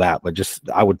all that, but just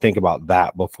I would think about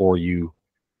that before you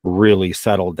really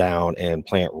settle down and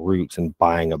plant roots in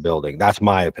buying a building. That's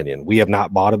my opinion. We have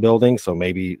not bought a building, so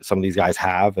maybe some of these guys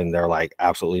have, and they're like,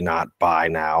 absolutely not, buy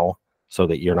now, so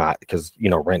that you're not, because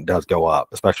rent does go up,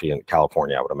 especially in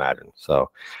California, I would imagine. So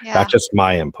that's just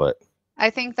my input. I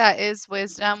think that is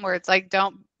wisdom, where it's like,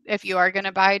 if you are going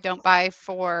to buy, don't buy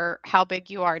for how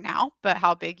big you are now, but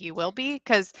how big you will be.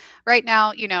 Because right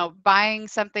now, buying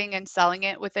something and selling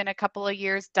it within a couple of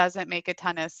years doesn't make a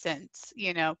ton of sense.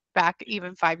 Back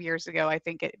even 5 years ago, I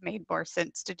think it made more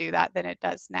sense to do that than it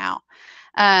does now.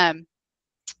 And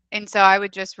so I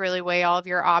would just really weigh all of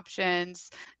your options.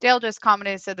 Dale just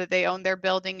commented, said that they own their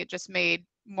building. It just made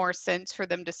more sense for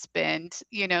them to spend,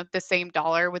 the same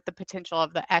dollar with the potential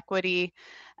of the equity.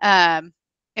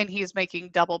 And he's making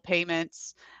double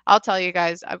payments. I'll tell you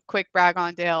guys a quick brag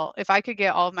on Dale. If I could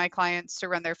get all of my clients to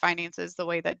run their finances the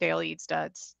way that Dale Eads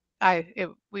does,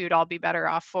 we would all be better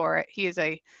off for it. He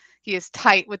is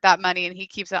tight with that money, and he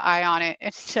keeps an eye on it.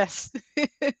 And just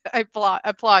I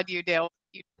applaud you, Dale.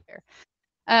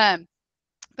 But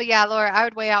yeah, Laura, I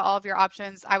would weigh out all of your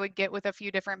options. I would get with a few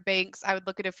different banks. I would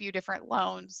look at a few different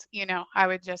loans. I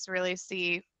would just really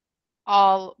see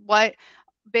what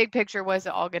big picture was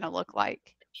it all going to look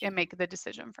like, and make the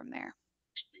decision from there.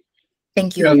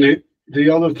 Thank you. And the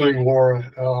other thing, Laura,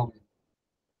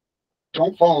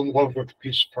 don't fall in love with a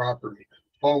piece of property.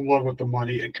 Fall in love with the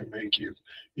money it can make you.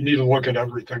 You need to look at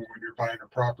everything when you're buying a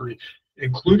property,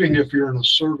 including if you're in a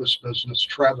service business,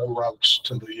 travel routes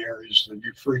to the areas that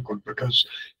you frequent, because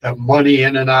that money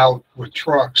in and out with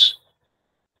trucks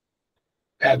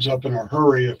adds up in a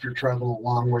hurry if you're traveling a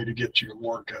long way to get to your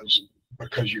work,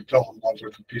 because you fell in love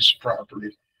with a piece of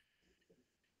property.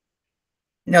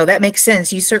 No, that makes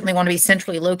sense. You certainly want to be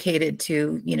centrally located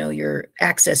to, your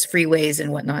access freeways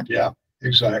and whatnot. Yeah,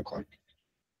 exactly.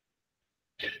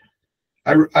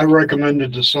 I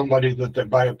recommended to somebody that they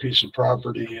buy a piece of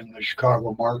property in the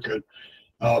Chicago market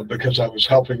because I was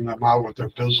helping them out with their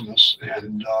business.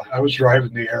 And I was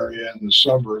driving the area in the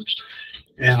suburbs,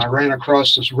 and I ran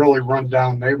across this really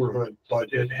rundown neighborhood,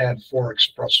 but it had 4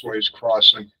 expressways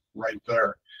crossing right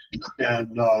there.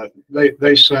 And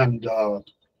they send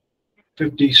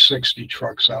 50, 60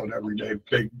 trucks out every day,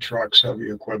 big trucks,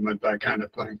 heavy equipment, that kind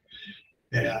of thing.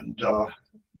 And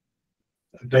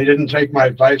they didn't take my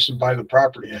advice and buy the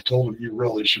property. I told them, you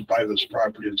really should buy this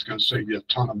property. It's going to save you a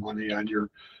ton of money on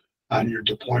your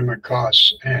deployment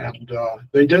costs. And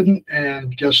they didn't.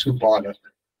 And guess who bought it?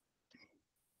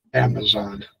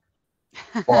 Amazon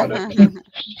bought it.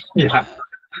 Yeah.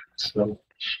 So.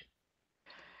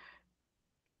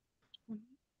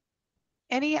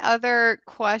 Any other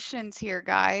questions here,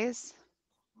 guys?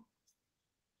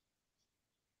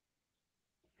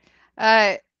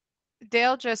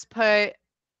 Dale just put,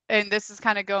 and this is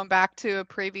kind of going back to a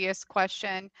previous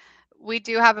question, we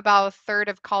do have about a third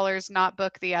of callers not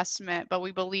book the estimate, but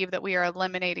we believe that we are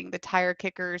eliminating the tire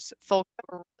kickers folks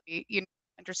that are really,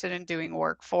 interested in doing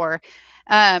work for.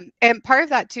 And part of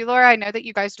that too, Laura, I know that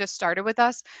you guys just started with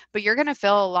us, but you're going to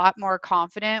feel a lot more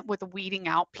confident with weeding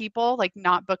out people, like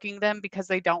not booking them because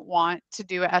they don't want to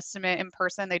do an estimate in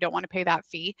person. They don't want to pay that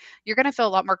fee. You're going to feel a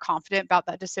lot more confident about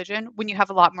that decision when you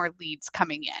have a lot more leads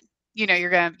coming in.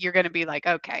 You're going to be like,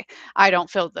 okay, I don't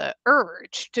feel the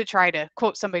urge to try to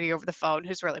quote somebody over the phone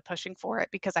who's really pushing for it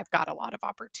because I've got a lot of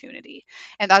opportunity.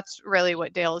 And that's really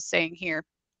what Dale is saying here.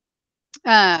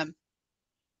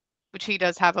 Which he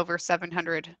does have over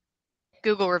 700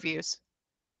 Google reviews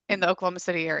in the Oklahoma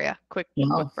City area. Quick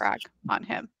brag on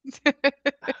him.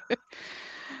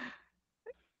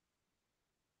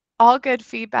 All good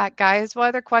feedback, guys. What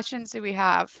other questions do we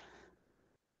have?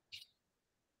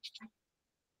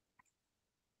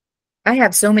 I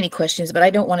have so many questions, but I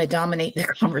don't want to dominate the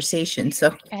conversation.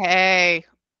 So hey,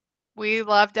 we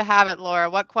love to have it, Laura.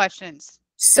 What questions?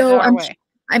 So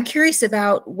I'm curious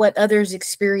about what others'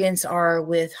 experience are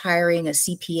with hiring a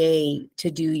CPA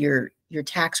to do your your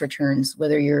tax returns,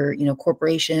 whether you're,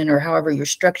 corporation or however you're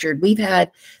structured. We've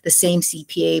had the same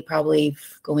CPA probably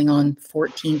going on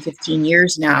 14, 15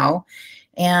 years now,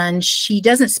 and she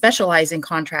doesn't specialize in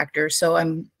contractors.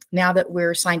 So now that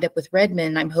we're signed up with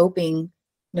Redmond, I'm hoping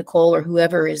Nicole or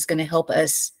whoever is going to help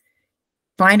us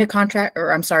find a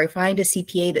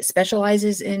CPA that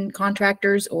specializes in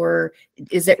contractors, or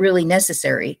is it really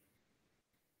necessary?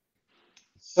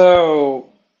 So,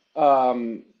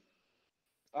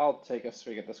 I'll take a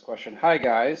swing at this question. Hi,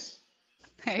 guys.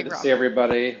 Hey, Good to Robert. see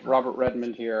everybody. Robert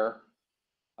Redmond here.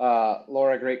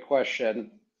 Laura, great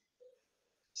question.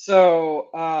 So,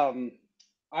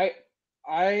 I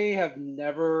have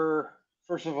never,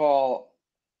 first of all,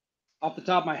 off the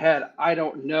top of my head, I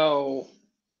don't know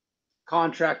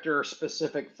contractor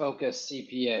specific focus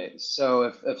CPAs.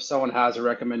 So if someone has a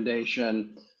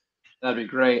recommendation, that'd be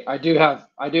great. I do have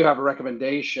a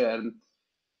recommendation.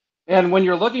 And when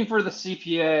you're looking for the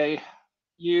CPA,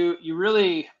 you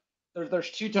really,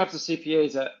 there's two types of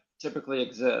CPAs that typically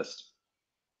exist.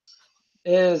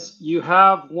 Is you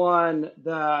have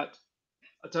a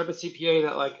type of CPA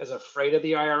that like is afraid of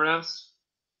the IRS.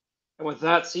 And with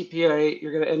that CPA,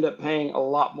 you're going to end up paying a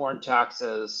lot more in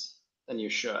taxes than you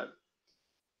should.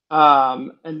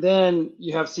 And then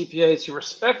you have CPAs who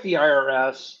respect the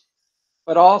IRS,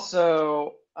 but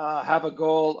also have a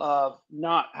goal of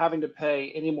not having to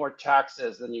pay any more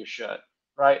taxes than you should,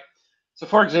 right? So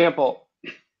for example,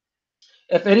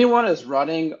 if anyone is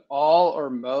running all or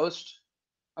most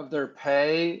of their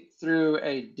pay through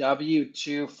a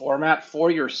W-2 format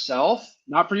for yourself,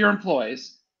 not for your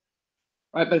employees,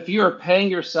 right? But if you are paying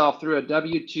yourself through a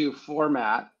W-2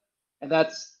 format, and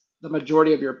that's the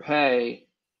majority of your pay,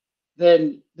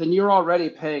 then you're already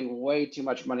paying way too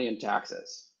much money in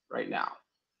taxes right now.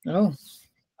 Oh.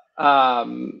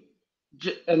 And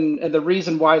the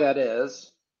reason why that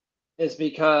is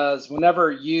because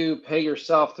whenever you pay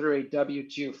yourself through a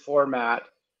W-2 format,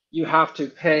 you have to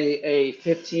pay a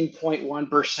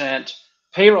 15.1%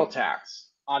 payroll tax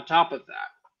on top of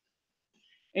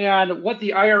that. And what the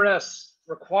IRS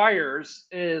requires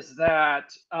is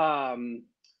that,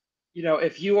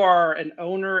 if you are an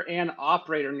owner and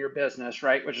operator in your business,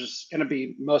 right, which is going to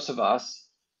be most of us,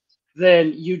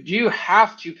 then you do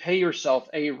have to pay yourself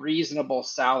a reasonable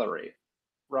salary,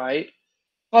 right?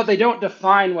 But they don't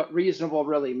define what reasonable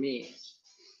really means.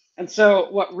 And so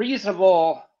what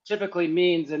reasonable typically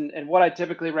means, and what I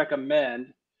typically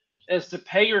recommend, is to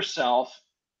pay yourself,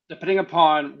 depending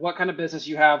upon what kind of business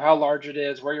you have, how large it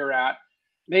is, where you're at,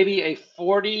 maybe a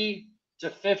 $40,000 to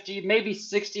 $50,000, maybe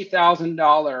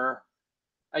 $60,000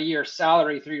 a year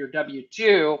salary through your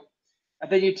W-2,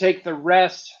 and then you take the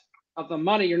rest of the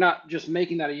money. You're not just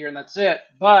making that a year and that's it,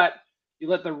 but you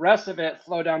let the rest of it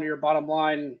flow down to your bottom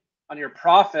line on your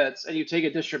profits, and you take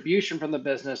a distribution from the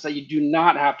business that you do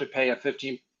not have to pay a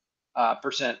 15%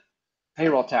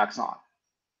 payroll tax on.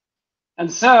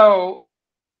 And so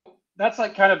that's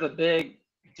like kind of the big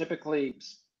typically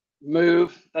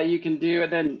move that you can do.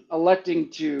 And then electing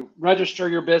to register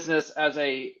your business as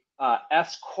a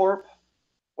S Corp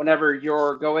whenever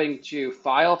you're going to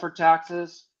file for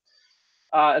taxes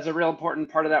is a real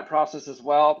important part of that process as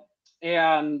well.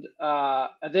 And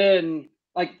then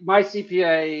like my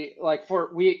CPA, like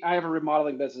I have a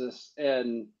remodeling business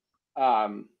in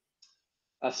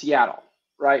Seattle,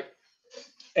 right?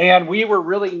 And we were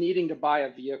really needing to buy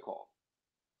a vehicle.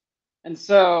 And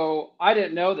so I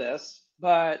didn't know this,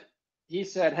 but he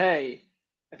said, hey,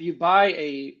 if you buy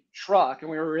a truck,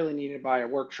 and we were really needing to buy a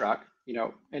work truck,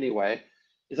 anyway,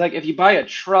 it's like, if you buy a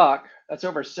truck that's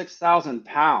over 6,000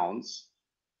 pounds,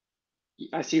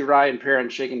 I see Ryan Perrin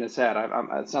shaking his head.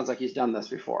 It sounds like he's done this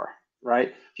before, right?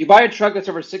 If you buy a truck that's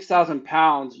over 6,000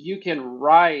 pounds, you can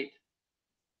write,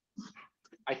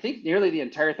 I think, nearly the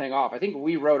entire thing off. I think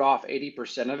we wrote off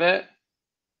 80% of it,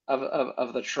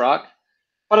 of the truck.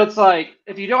 But it's like,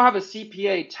 if you don't have a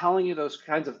CPA telling you those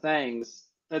kinds of things,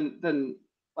 then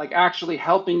like actually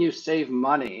helping you save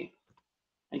money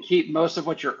and keep most of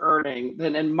what you're earning,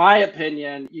 then in my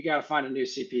opinion, you got to find a new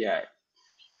CPA.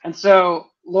 And so,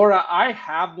 Laura, I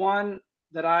have one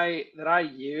that I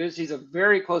use. He's a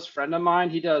very close friend of mine.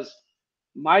 He does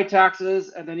my taxes,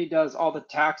 and then he does all the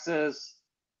taxes.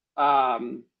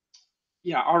 Arnold's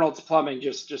Plumbing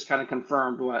just kind of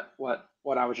confirmed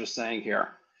what I was just saying here.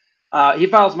 He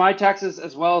files my taxes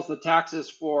as well as the taxes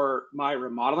for my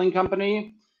remodeling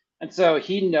company. And so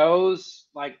he knows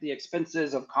like the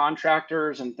expenses of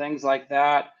contractors and things like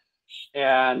that,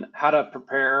 and how to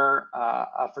prepare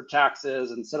for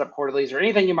taxes and set up quarterlies or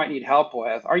anything you might need help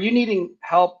with. Are you needing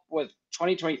help with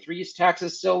 2023's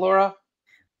taxes still, Laura?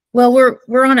 Well,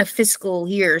 we're on a fiscal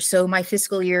year, so my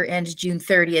fiscal year ends June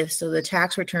 30th. So the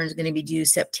tax return is going to be due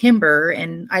September,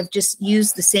 and I've just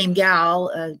used the same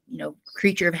gal,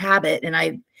 creature of habit, and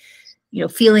I,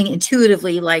 feeling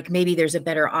intuitively like maybe there's a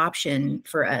better option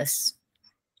for us.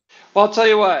 Well, I'll tell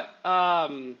you what.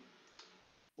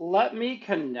 Let me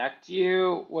connect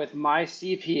you with my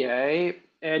CPA,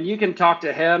 and you can talk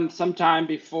to him sometime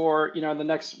before, the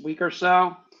next week or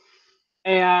so.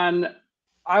 And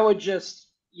I would just,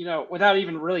 without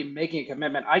even really making a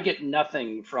commitment, I get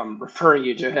nothing from referring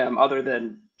you to him other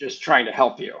than just trying to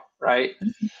help you, right?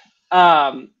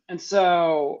 And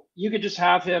so you could just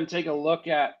have him take a look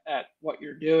at what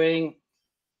you're doing.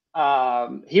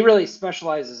 He really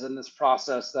specializes in this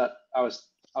process that I was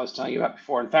telling you about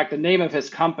before. In fact, the name of his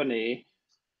company,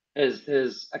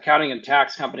 his accounting and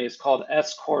tax company, is called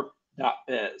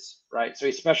scorp.biz, right? So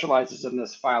he specializes in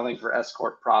this filing for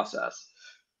S-corp process.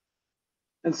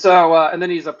 And so, and then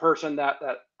he's a person that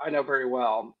I know very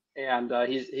well, and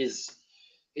he's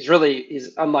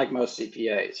unlike most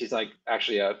CPAs. He's like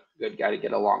actually a good guy to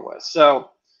get along with.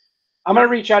 So I'm gonna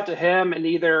reach out to him and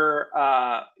either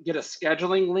get a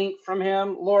scheduling link from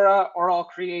him, Laura, or I'll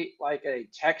create like a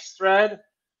text thread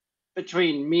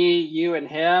between me, you, and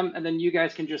him, and then you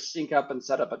guys can just sync up and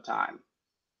set up a time.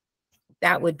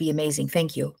 That would be amazing.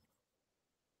 Thank you.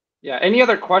 Yeah. Any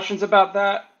other questions about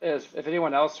that? If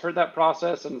anyone else heard that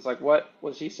process and it's like, what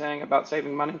was he saying about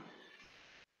saving money?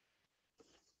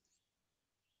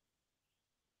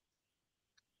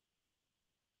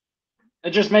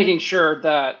 And just making sure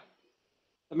that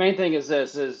the main thing is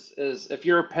this is if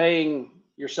you're paying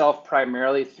yourself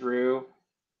primarily through,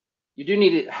 you do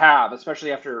need to have,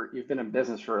 especially after you've been in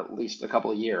business for at least a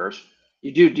couple of years,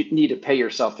 you do need to pay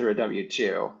yourself through a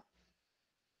W-2.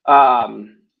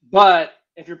 But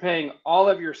if you're paying all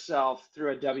of yourself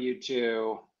through a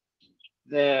W-2,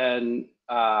 then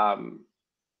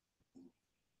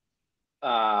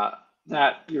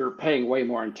that you're paying way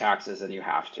more in taxes than you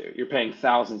have to. You're paying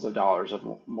thousands of dollars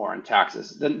more in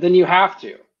taxes than you have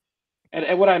to.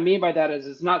 And what I mean by that is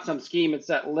it's not some scheme. It's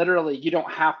that literally you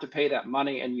don't have to pay that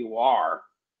money and you are,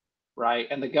 right?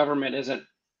 And the government isn't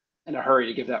in a hurry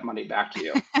to give that money back to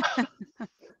you.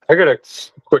 I got a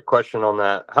quick question on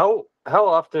that. How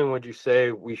often would you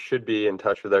say we should be in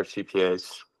touch with our CPAs?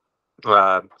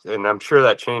 And I'm sure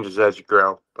that changes as you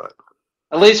grow, but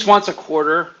at least once a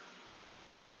quarter,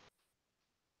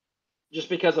 just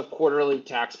because of quarterly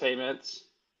tax payments.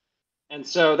 And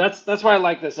so that's why I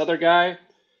like this other guy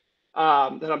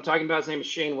that I'm talking about. His name is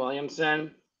Shane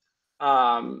Williamson.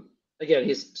 Again,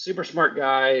 he's a super smart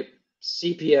guy,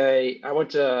 CPA. I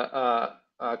went to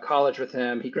college with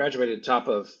him. He graduated top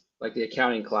of like the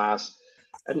accounting class,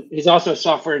 and he's also a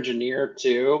software engineer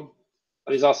too.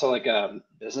 But he's also like a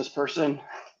business person,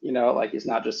 like he's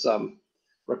not just some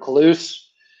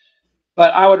recluse.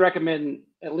 But I would recommend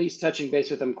at least touching base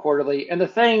with him quarterly. And the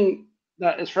thing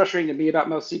that is frustrating to me about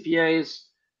most CPAs,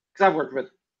 because I've worked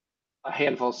with a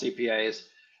handful of CPAs,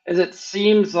 is it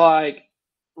seems like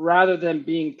rather than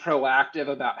being proactive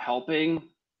about helping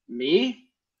me,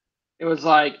 it was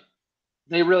like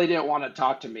they really didn't want to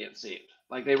talk to me. It seemed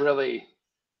like they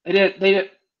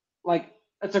didn't like.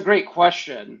 That's a great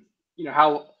question.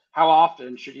 How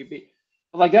often should you be?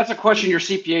 But like that's a question your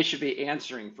CPA should be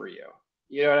answering for you.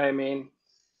 You know what I mean?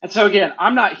 And so again,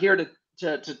 I'm not here to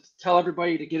tell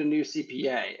everybody to get a new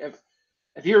CPA.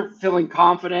 If you're feeling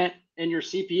confident in your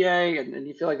CPA and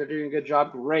you feel like they're doing a good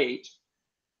job, great.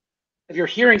 If you're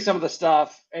hearing some of the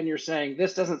stuff and you're saying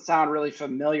this doesn't sound really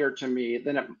familiar to me,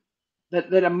 then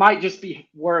it might just be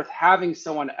worth having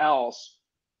someone else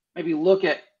maybe look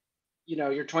at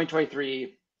your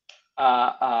 2023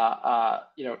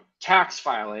 tax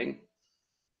filing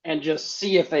and just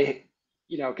see if they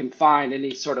can find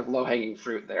any sort of low-hanging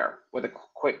fruit there with a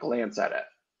quick glance at it.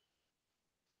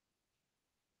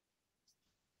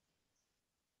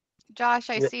 Josh,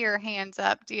 I see your hands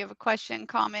up. Do you have a question,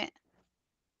 comment?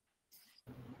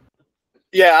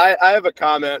 Yeah, I have a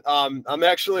comment. I'm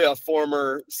actually a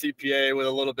former CPA with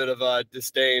a little bit of a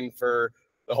disdain for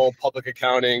the whole public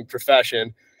accounting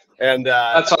profession. And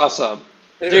that's awesome.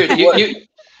 Dude,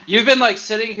 you've been like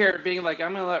sitting here being like,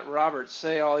 I'm going to let Robert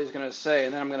say all he's going to say,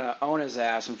 and then I'm going to own his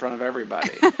ass in front of everybody.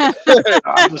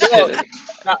 I'm just kidding.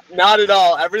 Not at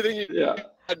all. Everything you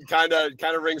said kind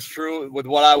of rings true with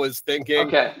what I was thinking.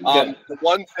 Okay. The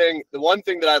one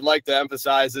thing that I'd like to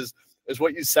emphasize is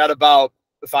what you said about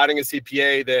finding a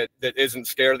CPA that isn't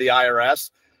scared of the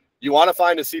IRS. You want to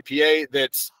find a CPA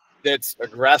that's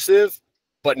aggressive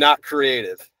but not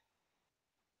creative.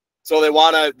 So they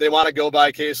want to go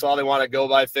by case law. They want to go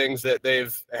by things that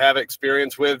have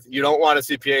experience with. You don't want a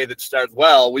CPA that starts,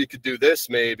 well, we could do this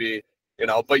maybe,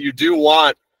 but you do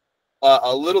want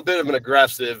a little bit of an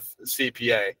aggressive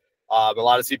CPA. A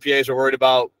lot of CPAs are worried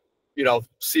about,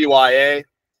 CYA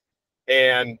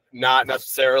and not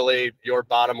necessarily your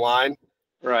bottom line.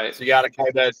 Right. So you got to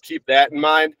kind of keep that in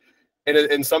mind.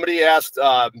 And somebody asked,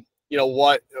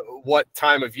 what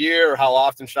time of year or how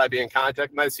often should I be in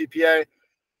contact with my CPA?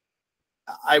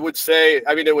 I would say,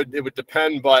 it would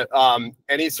depend, but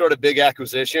any sort of big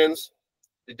acquisitions,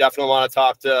 you definitely want to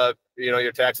talk to,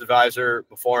 your tax advisor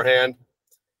beforehand.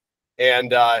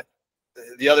 And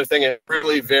the other thing, it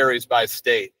really varies by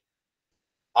state.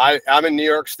 I'm in New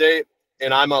York State,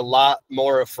 and I'm a lot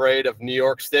more afraid of New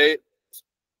York State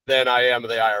than I am of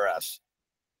the IRS.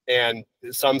 And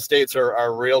some states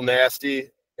are real nasty,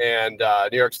 and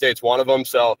New York State's one of them.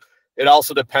 So it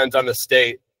also depends on the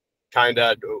state, kind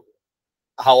of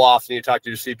how often you talk to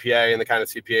your CPA and the kind of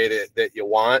CPA that you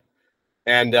want.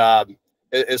 And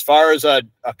as far as a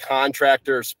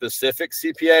contractor specific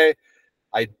CPA,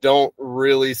 I don't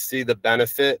really see the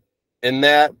benefit in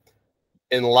that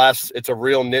unless it's a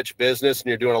real niche business and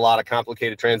you're doing a lot of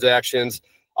complicated transactions.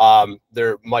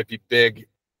 There might be big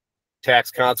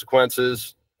tax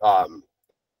consequences. I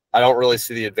don't really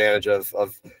see the advantage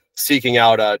of seeking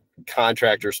out a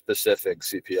contractor specific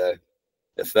CPA,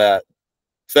 if that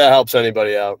helps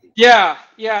anybody out. Yeah.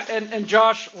 And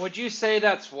Josh, would you say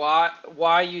that's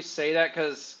why you say that?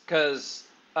 Because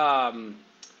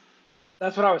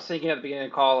that's what I was thinking at the beginning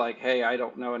of the call. Like, hey, I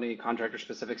don't know any contractor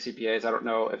specific CPAs. I don't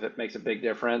know if it makes a big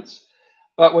difference.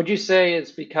 But would you say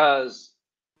it's because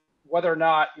whether or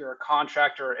not you're a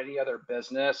contractor or any other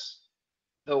business,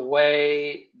 the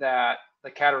way that the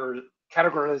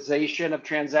categorization of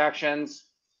transactions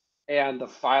and the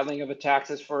filing of a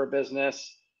taxes for a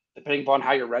business, depending upon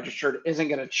how you're registered, isn't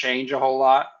going to change a whole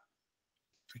lot?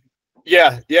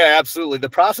 Yeah, absolutely. The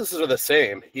processes are the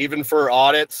same, even for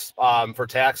audits, for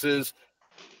taxes.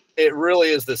 It really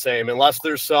is the same, unless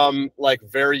there's some like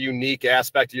very unique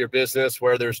aspect of your business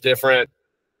where there's different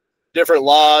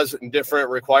laws and different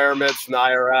requirements from the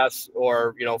IRS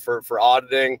or for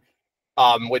auditing,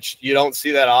 which you don't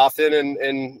see that often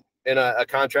in a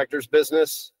contractor's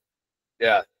business.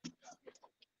 Yeah.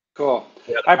 Cool.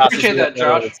 Yeah, I appreciate that,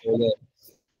 Josh. generally.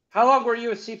 How long were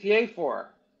you a CPA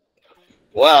for?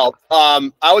 Well,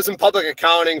 I was in public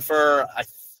accounting for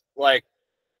like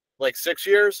 6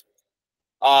 years.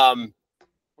 Were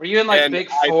you in like Big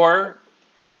Four?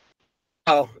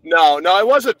 Oh, no, it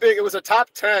wasn't big. It was a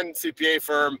top 10 CPA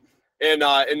firm in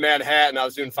Manhattan. I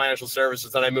was doing financial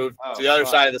services, and I moved to the other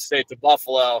side of the state to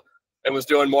Buffalo and was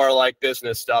doing more like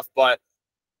business stuff. But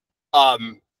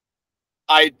I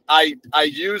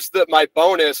used my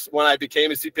bonus when I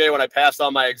became a CPA, when I passed all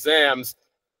my exams,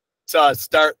 to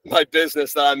start my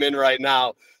business that I'm in right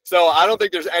now. So I don't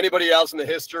think there's anybody else in the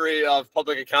history of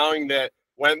public accounting that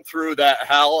went through that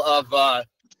hell of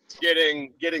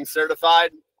getting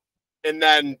certified and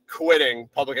then quitting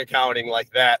public accounting like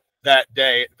that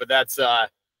day. But that's how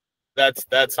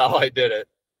I did it.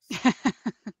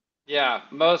 Yeah,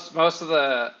 most of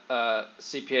the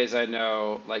CPAs I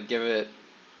know like give it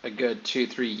a good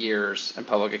 2-3 years in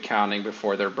public accounting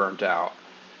before they're burnt out.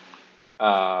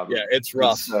 Yeah, it's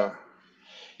rough. So,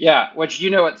 yeah, which you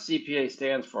know what CPA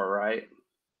stands for, right?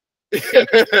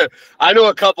 I know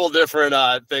a couple different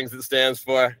things it stands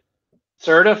for.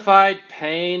 Certified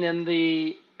pain in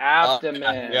the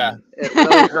abdomen. Yeah. It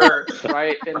really hurts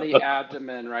right in the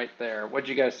abdomen right there. What'd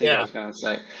you guys think I was going to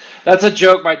say? That's a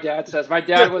joke my dad says. My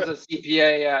dad was a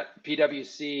CPA at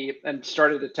PwC and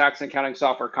started a tax and accounting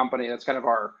software company. That's kind of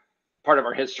part of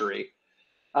our history.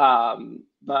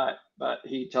 But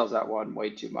he tells that one way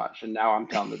too much, and now I'm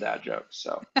telling the dad jokes.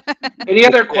 So any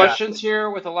other questions here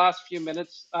with the last few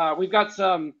minutes? We've got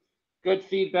some good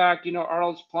feedback.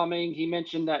 Arnold's Plumbing, he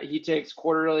mentioned that he takes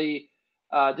quarterly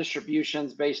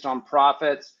distributions based on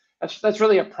profits. That's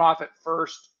really a profit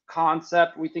first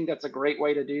concept. We think that's a great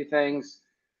way to do things.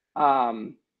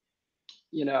 The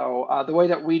way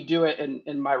that we do it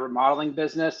in my remodeling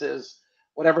business is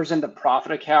whatever's in the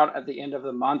profit account at the end of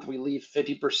the month, we leave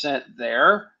 50%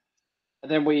 there. And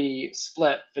then we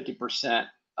split 50%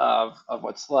 of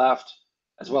what's left,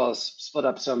 as well as split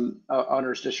up some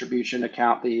owner's distribution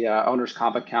account, the owner's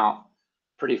comp account,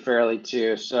 pretty fairly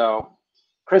too. So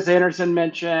Chris Anderson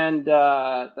mentioned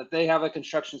that they have a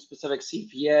construction specific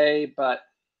CPA, but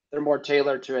they're more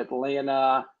tailored to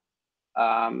Atlanta.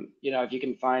 If you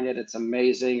can find it, it's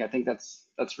amazing. I think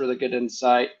that's really good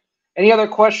insight. Any other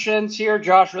questions here?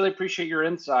 Josh, really appreciate your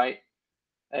insight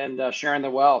and sharing the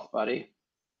wealth, buddy.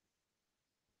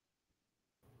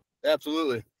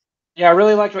 Absolutely. Yeah, I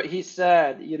really liked what he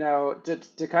said, you know,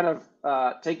 to kind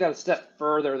of take that a step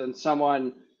further than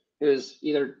someone who's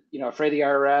either, you know, afraid of the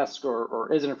IRS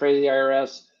or isn't afraid of the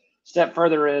IRS. Step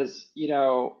further is, you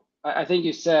know, I think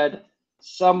you said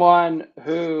someone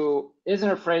who isn't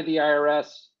afraid of the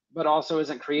IRS, but also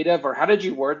isn't creative, or how did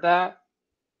you word that?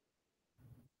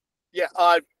 Yeah,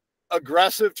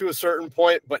 aggressive to a certain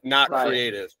point, but not Right.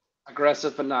 creative.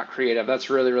 Aggressive, but not creative. That's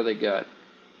really, really good.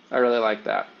 I really like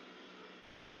that.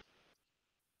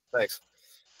 Thanks.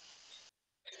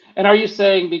 And are you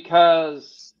saying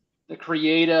because the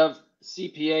creative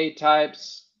CPA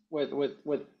types with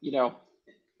you know,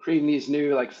 creating these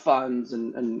new like funds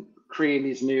and creating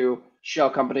these new shell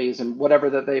companies and whatever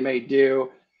that they may do,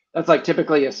 that's like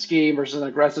typically a scheme versus an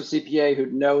aggressive CPA who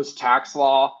knows tax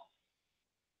law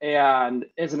and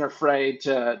isn't afraid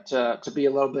to be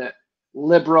a little bit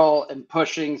liberal and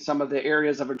pushing some of the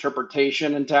areas of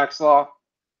interpretation in tax law?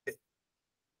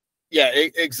 Yeah,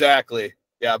 exactly.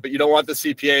 Yeah, but you don't want the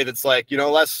CPA that's like, you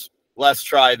know, let's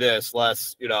try this,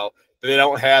 you know, they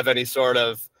don't have any sort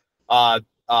of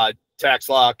tax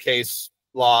law, case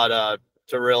law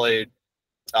to really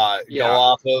go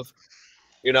off of,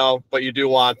 you know, but you do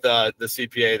want the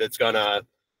CPA that's gonna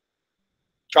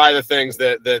try the things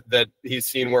that he's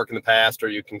seen work in the past, or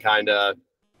you can kind of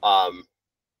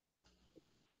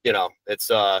you know, it's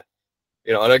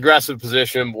you know, an aggressive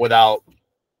position without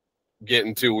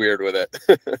getting too weird with it.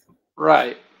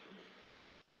 Right.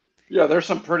 Yeah, there's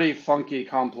some pretty funky,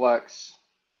 complex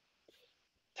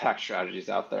tax strategies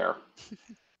out there.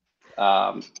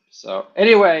 So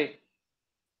anyway,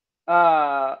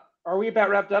 are we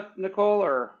about wrapped up, Nicole,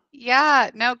 or?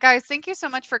 Yeah, no, guys, thank you so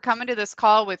much for coming to this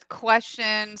call with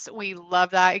questions. We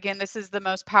love that. Again, this is the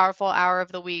most powerful hour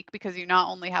of the week because you not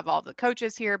only have all the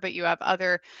coaches here, but you have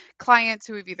other clients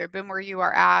who have either been where you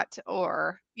are at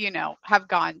or, you know, have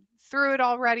gone through it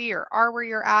already or are where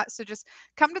you're at. So just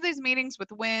come to these meetings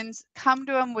with wins, come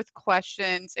to them with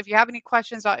questions. If you have any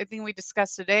questions about anything we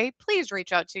discussed today, please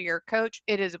reach out to your coach.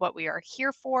 It is what we are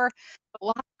here for.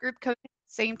 We'll have group coaching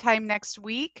same time next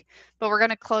week, but we're going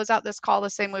to close out this call the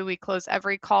same way we close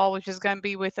every call, which is going to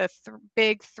be with a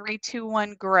big 3, 2,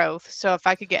 1 growth. So if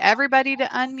I could get everybody to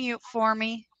unmute for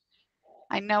me.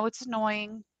 I know it's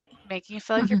annoying, making you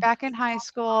feel like you're back in high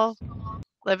school,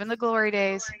 living the glory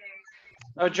days.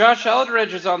 Oh, Josh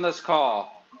Eldridge is on this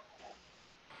call.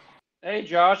 Hey,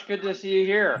 Josh, good to see you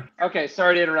here. Okay,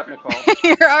 sorry to interrupt, Nicole.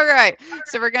 You're all right.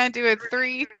 So we're going to do a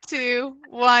 3, 2,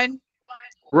 1.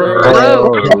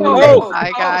 Row. Hi,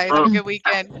 guys. Have a good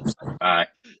weekend. Bye.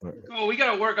 Cool. We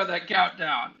got to work on that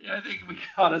countdown. I think we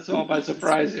caught us all by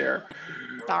surprise here.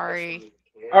 Sorry.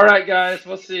 All right, guys.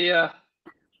 We'll see ya.